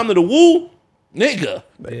 When it come to the Wu, nigga,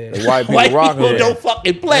 The white people white rocking people it. don't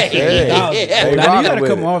fucking play. Yeah. Yeah. They Now you rocking gotta with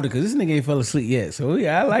come it. off because this nigga ain't fell asleep yet. So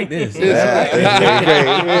yeah, I like this.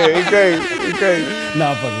 He crazy. No,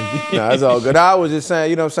 I'm fucking with you. No, that's all good. I was just saying,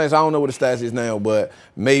 you know what I'm saying? So I don't know what the stats is now, but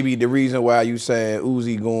maybe the reason why you saying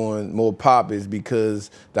Uzi going more pop is because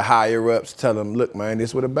the higher ups tell him, look, man,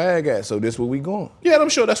 this where the bag at, so this where we going. Yeah, and I'm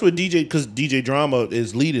sure that's what because DJ Drama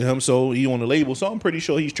is leading him, so he on the label. So I'm pretty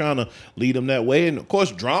sure he's trying to lead him that way, and of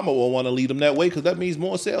course Drama will want to lead him that way because that means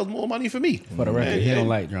more sales, more money for me. For the record, Yeah, he yeah. don't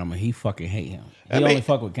like drama. He fucking hate him. He I mean- only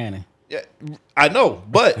fuck with Cannon. Yeah, I know,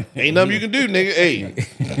 but ain't nothing you can do, nigga.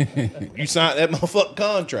 Hey, you signed that motherfucking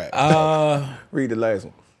contract. Read the last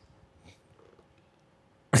one.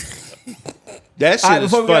 That shit All right, is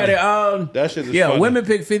before we got funny. it, That shit is yeah, funny. women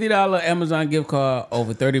pick $50 Amazon gift card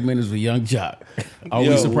over 30 minutes with Young Jock. Are we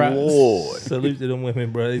Yo, surprised? Lord. Salute to them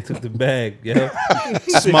women, bro. They took the bag, yo.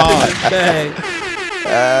 Smart. Bag.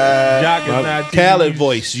 Jock is not teaching Khaled you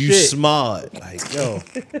voice, you shit. smart. Like, yo.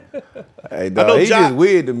 Hey, I dog, know he Jock- just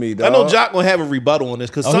weird to me, dog. I know Jock gonna have a rebuttal on this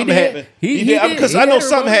because Oh, he something did? happened. He did did. because He I know had a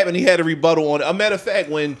something rebuttal. happened. He had a rebuttal on it. A matter of fact,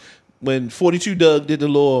 when 42 Doug did the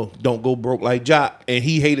little "Don't Go Broke Like Jock" and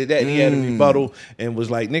he hated that, he had a rebuttal and was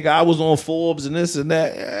like, "Nigga, I was on Forbes and this and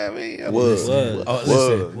that." Yeah, I mean, Was. Oh,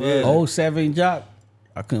 listen, Yeah. 07 Jock,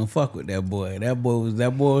 I couldn't fuck with that boy. That boy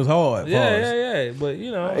was hard. Yeah, Pause. yeah. But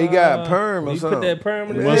you know, He got perm or you something. put that perm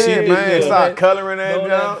in his Once he head, did man, that, start coloring that know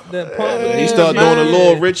jump. that pump. he Yeah, started man. doing the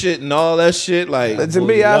Lil Richard and all that shit. Like, But to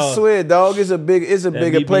me, I Lord. swear, dog, it's a That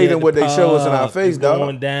bigger BB play at than the what they show us in our pub, face,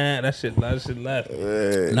 going dog. down. That shit left.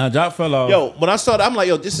 Now Jock fell off. yo, when I started, I'm like,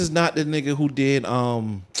 yo, this is not the nigga who did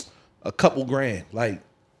a couple grand. Like,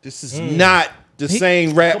 this is not the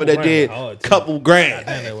same rapper Couple that Grand did hard, too. couple grand.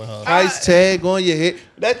 Damn, that went hard. Price tag on your head.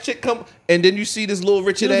 That shit come, and then you see this Lil He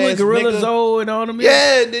Richard was ass with Gorilla nigga. Zoe and all them.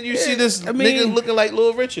 Yeah, and then you see this I mean- nigga looking like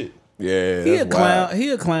Lil Richard. Yeah, He a that's clown. wild. He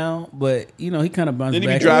a clown, but you know he kind of bounced Then he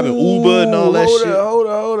be back. driving Uber and all that hold shit. Up,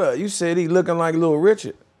 hold up. You said he looking like Little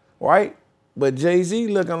Richard, right? But Jay-Z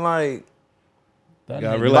looking like That You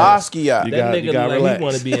gotta nigga- relax. Basquiat. You That got- nigga you gotta look like relax. he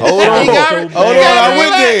want to be. Hold on, hold on. I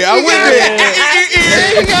went there.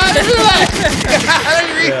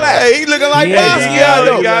 Hey, he looking like Yeah, Basquiat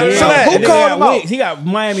though. you gotta So relax. who That nigga called got him out? wicks. He got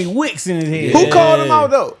Miami Wicks in his head. Who called him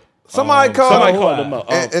out though? Somebody called Somebody him called him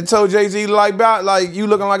out. and told Jay-Z like you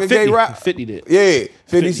looking like a gay 50, rap. 50 did. Yeah,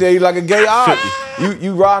 50 said he like a gay art.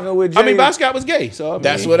 You rocking with Jay. I mean, Basquiat was gay, so I mean,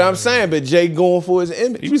 That's what I'm saying. But Jay going for his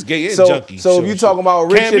image. He was gay and so, junkie. So if you talking about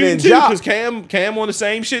Cam Richard and too, Jock, because Cam on the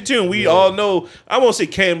same shit too, and we all know. I won't say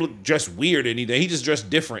Cam looked dressed weird or anything. He just dressed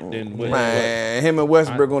different than what. man, him and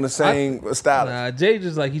Westbrook on the same style. Nah, Jay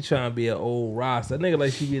just like he trying to be an old Ross. That nigga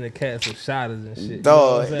like she be in the cats with shotters and shit. You know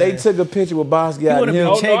Dog, what I'm they saying? took a picture with He Basquiat would and have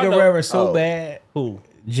him. been Che I know. Guevara so Oh. bad. Who?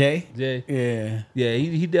 Jay. Jay. Yeah. Yeah,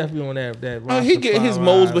 he definitely on that. He get his Rastafari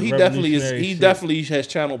modes, but he definitely is. revolutionary He shit. definitely has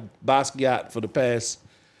channeled Basquiat for the past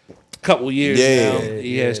couple years Yeah. now.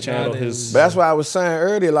 He has channeled his. But that's why I was saying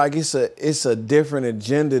earlier, like it's a different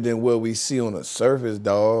agenda than what we see on the surface,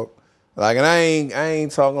 dog. Like, and I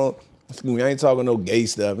ain't talking. Excuse me, I ain't talking no gay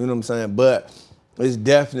stuff. You know what I'm saying? But it's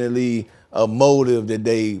definitely a motive that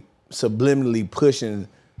they subliminally pushing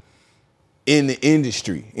in the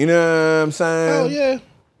industry. You know what I'm saying? Oh yeah.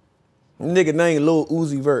 Nigga named Lil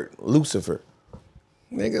Uzi Vert, Lucifer.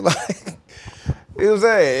 Nigga, like, you know what I'm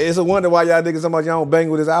saying? It's a wonder why y'all niggas so much y'all don't bang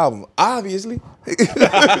with his album. Obviously.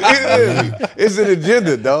 It's an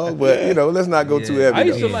agenda, dog. But, you know, let's not go too heavy. I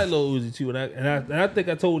used to though. like Lil Uzi too, and I think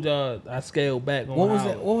I told y'all I scaled back on What was how-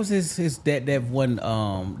 that? What was his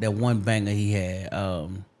that one banger he had?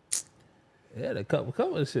 Yeah, the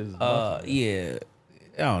couple of shit. Yeah.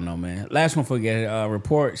 I don't know, man. Last one, forget it.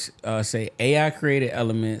 Reports say AI created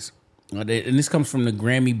elements, and this comes from the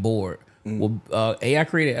Grammy board. Will AI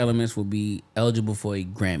created elements will be eligible for a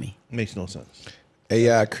Grammy? Makes no sense.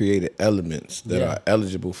 AI created elements that Yeah. are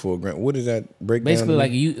eligible for a grant. What does that break Basically,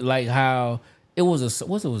 down? like how it was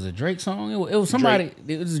a Drake song. It was somebody.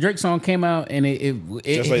 It was a Drake song came out and it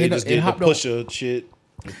Just like they just did the hopped on, Pusha shit.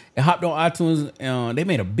 it hopped on iTunes. They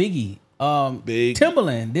made a Biggie Big.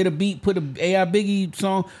 Timbaland did a beat, put a AI Biggie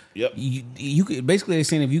song. Yep. You could basically they're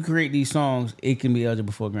saying if you create these songs, it can be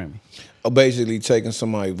eligible for a Grammy. Basically taking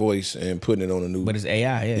somebody's voice and putting it on a new. But it's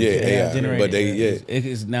AI, yeah. Yeah, It's AI. generated. But they, It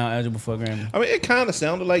is now eligible for a Grammy. I mean, it kind of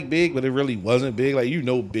sounded like Big, but it really wasn't Big.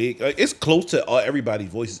 Like, Big. Like, it's close to everybody's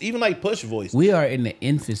voices, even like Push voice. We are in the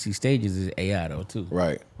infancy stages of AI though too.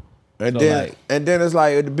 Right. And So, then like- and then it's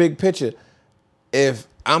like the big picture. If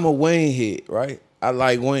I'm a Wayne head, right? I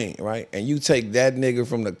like Wayne, right? And you take that nigga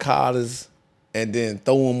from the Carters and then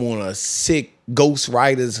throw him on a sick Ghost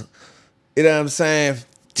Riders, you know what I'm saying?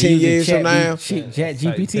 10 years from now. Chat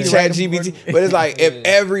GPT. Chat GPT. But it's like if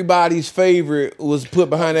everybody's favorite was put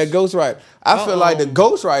behind that Ghost Rider, I feel like the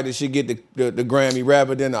Ghost Rider should get the Grammy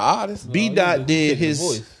rather than the artist. B Dot did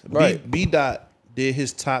his Right. B Dot did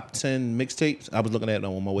his top 10 mixtapes. I was looking at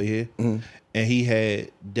them on my way here, and he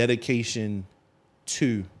had Dedication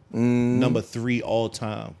 2, number 3 all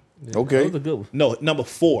time. Okay. That was a good one. No, number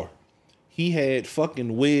 4. He had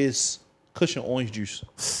fucking Wiz Cushion Orange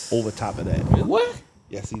Juice over top of that. What?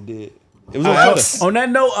 Yes, he did. It was on Twitter. On that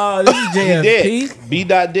note, this is He JFP. did. B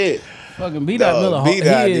Dot did. Fucking B Dot Miller.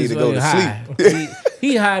 B-Dot he need is to go to high.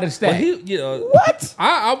 He high to But stack.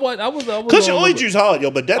 what? I was Cushion on- Orange Juice hard,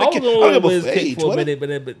 yo, but I was Dedication. on I Wiz give a Khalifa for a what?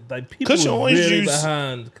 minute, but like people Cushion was Orange really Juice.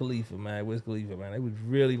 behind Khalifa, man. Wiz Khalifa, man. They was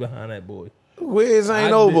really behind that boy. Wiz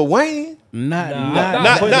ain't I over did- Wayne. Not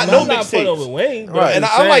put- no not put mixtapes. over Wayne, but Right. I'm And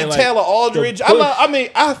I saying, like Taylor Aldridge. the I push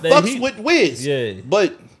that fucks he- with Wiz. Yeah.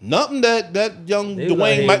 But nothing that young They was out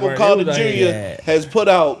Dwayne here Michael burning- Carter they was Jr. out here- has put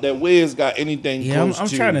out that Wiz got anything Yeah, close I'm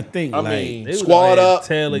to. trying to think, I like- mean, They was Squad out here Up.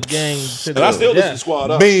 Taylor Gang. And I still listen to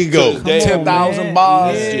Squad Up. Bingo. To this day. 10,000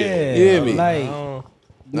 bars. Yeah. You hear me? Like,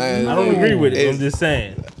 Man, I don't agree with it. it's- I'm just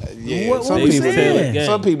saying. Yeah, What some we people saying?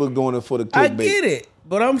 some people doing it for the I clickbait. get it,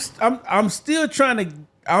 but I'm still trying to.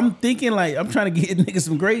 I'm thinking like I'm trying to get niggas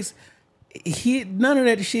some grace. None of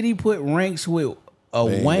that shit he put ranks with a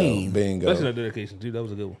Wayne. Bingo. Especially that Dedication, dude. That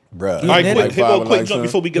was a good one. Bruh. All right, that- quick, Like here Five go and quick Like jump Son.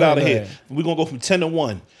 before we get Go out of ahead. here. We're gonna go from 10 to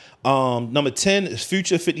 1. Number 10 is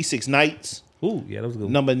Future 56 Nights. Ooh, yeah, that was a good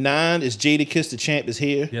one. Number 9 is Jadakiss The Champ Is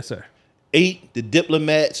Here. Yes, sir. 8, The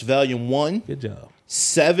Diplomats Volume 1. Good job.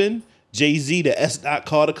 7, Jay-Z The S.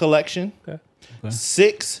 Carter Collection. Okay.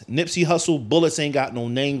 6, Nipsey Hussle Bullets Ain't Got No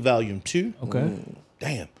Name Volume 2. Okay.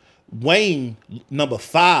 Damn. Wayne, number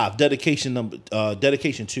 5,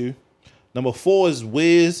 Dedication 2. Number 4 is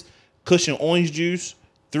Wiz, Cushion Orange Juice.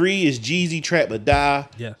 3 is Jeezy, Trap or Die.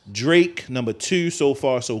 Yes. Drake, number 2, So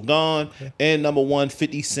Far So Gone. And number 1,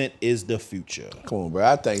 50 Cent is The Future. Come on, bro.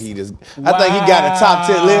 I think he got a top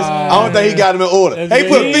 10 list. I don't think he got them in order. Hey,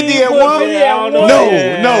 put 50 at one?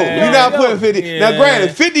 No, you're not putting 50. Yeah. Now,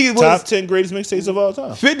 granted, 50 was Top 10 greatest mixtapes of all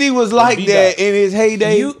time. 50 was like Be that that. in his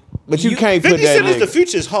heyday, but you can't put 50 that Cent is The nigga.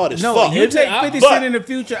 Future is hard as No, fuck. you take 50 But Cent in the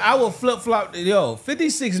future, I will flip flop. Yo,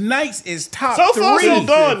 56 Nights is top So Far 3. So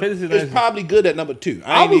Gone 56 is Nights. probably good at number 2.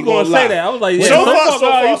 I was going to say that. I was like, yeah, So Far Gone,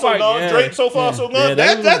 So you Gone. yeah. Drake, So Far So Gone. Yeah,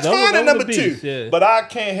 that's that fine was at number a 2. beast, yeah. But I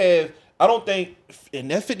can't have. I don't think in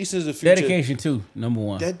that 50 Cent's The Future. Dedication 2, number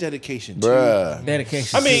 1. That Dedication 2. Bruh.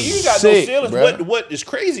 Dedication. I mean, 2. you got Sick, no ceilings. bruh. What is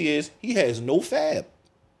crazy is he has no fab.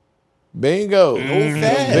 Bingo. No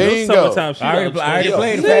fab. Bingo. Summertime I already Shootout.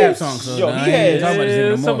 played the Fab song, so Yo, I he ain't has- talking about this Yeah,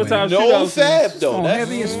 even more. summertime Man. No Shootout. fab though. Phone That's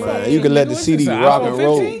heavy as fuck. Man, you can let the What's CD this, rock iPhone and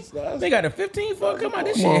roll. 15? They got a 15 for come on,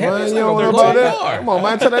 this shit Come on, heavy. man. It's You like don't a worry gold about that. bar. Come on,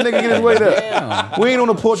 man. Tell that nigga get his weight up. Damn. We ain't on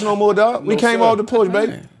the porch no more, dog. We came sir. off the porch,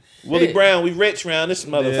 baby. Willie Brown. We rich round this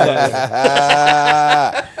motherfucker.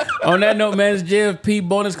 On that note, man, it's JFP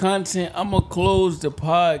bonus content. I'm gonna close the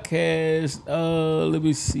podcast. Let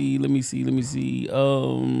me see.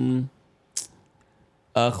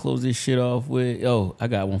 I'll close this shit off with. Oh, I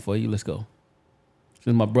got one for you. Let's go.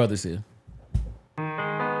 Since my brother's here.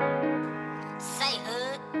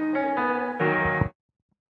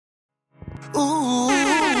 Ooh,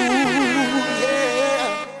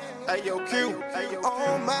 yeah. Hey, yo, Q.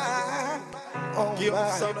 Oh, my. Oh, give my.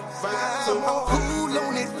 I'm all cool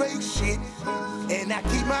on that fake shit. And I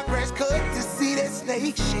keep my grass cut to see that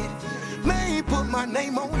snake shit. Man, put my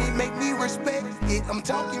name on it, make me respect it. I'm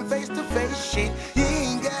talking face to face shit. You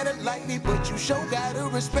ain't gotta like me, but you sure gotta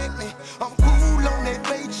respect me. I'm cool on that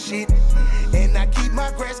fake shit. And I keep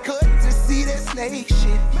my grass cut to see that snake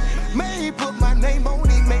shit. Man, put my name on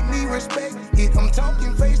it, make me respect it. I'm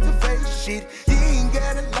talking face to face shit. You ain't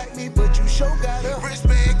gotta like me, but you sure gotta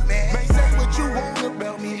respect me. May say what you want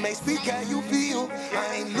about me, may speak how you feel.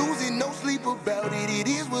 I ain't losing no sleep about it, it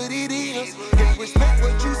is what it is. Can't respect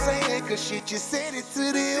what you saying, cause shit, you said it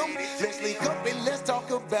to them. Let's link up and let's talk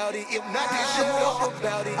about it. If not, then shut up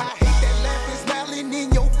about it. I hate that laughing, smiling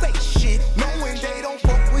in your face shit. Knowing they don't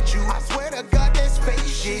fuck with you. I swear to God, that's fake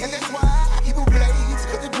shit. And that's why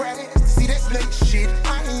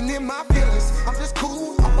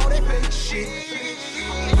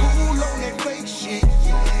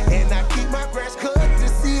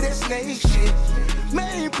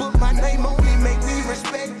Man, put my name on it, make me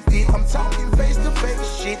respect it. I'm talking face to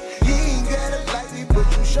face shit. You ain't gotta like me, but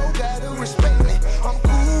you sure gotta respect me. I'm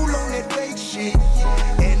cool on that fake shit.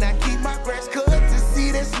 And I keep my grass cut to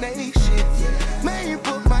see that snake shit. Man,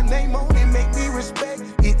 put my name on it, make me respect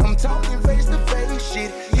it. I'm talking face to face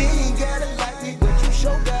shit. You ain't gotta like me, but you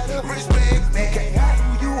sure gotta respect me. You can't hide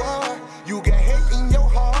who you are. You got hate in your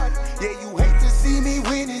heart. Yeah, you hate to see me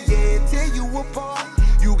winning. Yeah, tear you apart.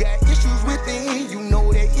 You got issues within. You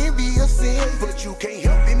know that envy a sin, but you can't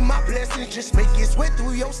help it. My blessings just make it sweat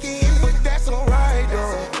through your skin. But that's alright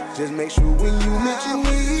though. Just make sure when you mention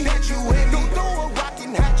me that you ain't. Don't throw a rock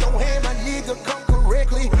and hide your hand, my nigga. Come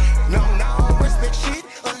correctly. No, respect shit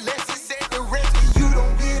unless it's said directly. You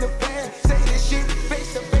don't get a pass. Say this shit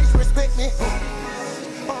face to face. Respect me.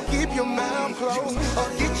 Or keep your mouth closed. Or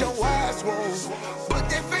get your eyes swollen. But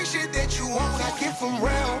that fake shit that you want, I get from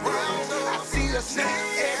round. I see the same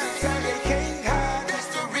every time they can't hide. That's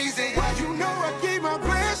the reason why you know I keep my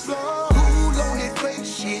grass low. Cool on that fake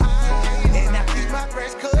shit. And I keep my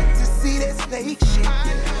grass cut to see that snake shit.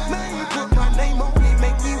 Man, put my name on it,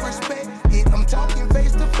 make me respect it. I'm talking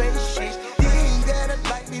face to face shit. You ain't gotta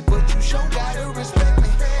like me, but you sure gotta respect me.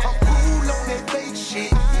 I'm cool on that fake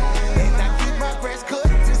shit. And I keep my grass cut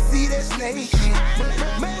to see that snake shit.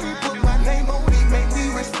 Man, put my name on it, make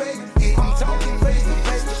me respect it. I'm talking face to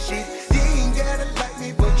face shit. You ain't gotta like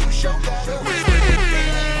me, but you sure gotta respect me.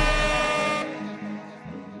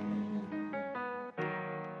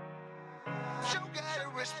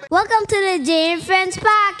 Welcome to the Jay and Friends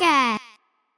Podcast.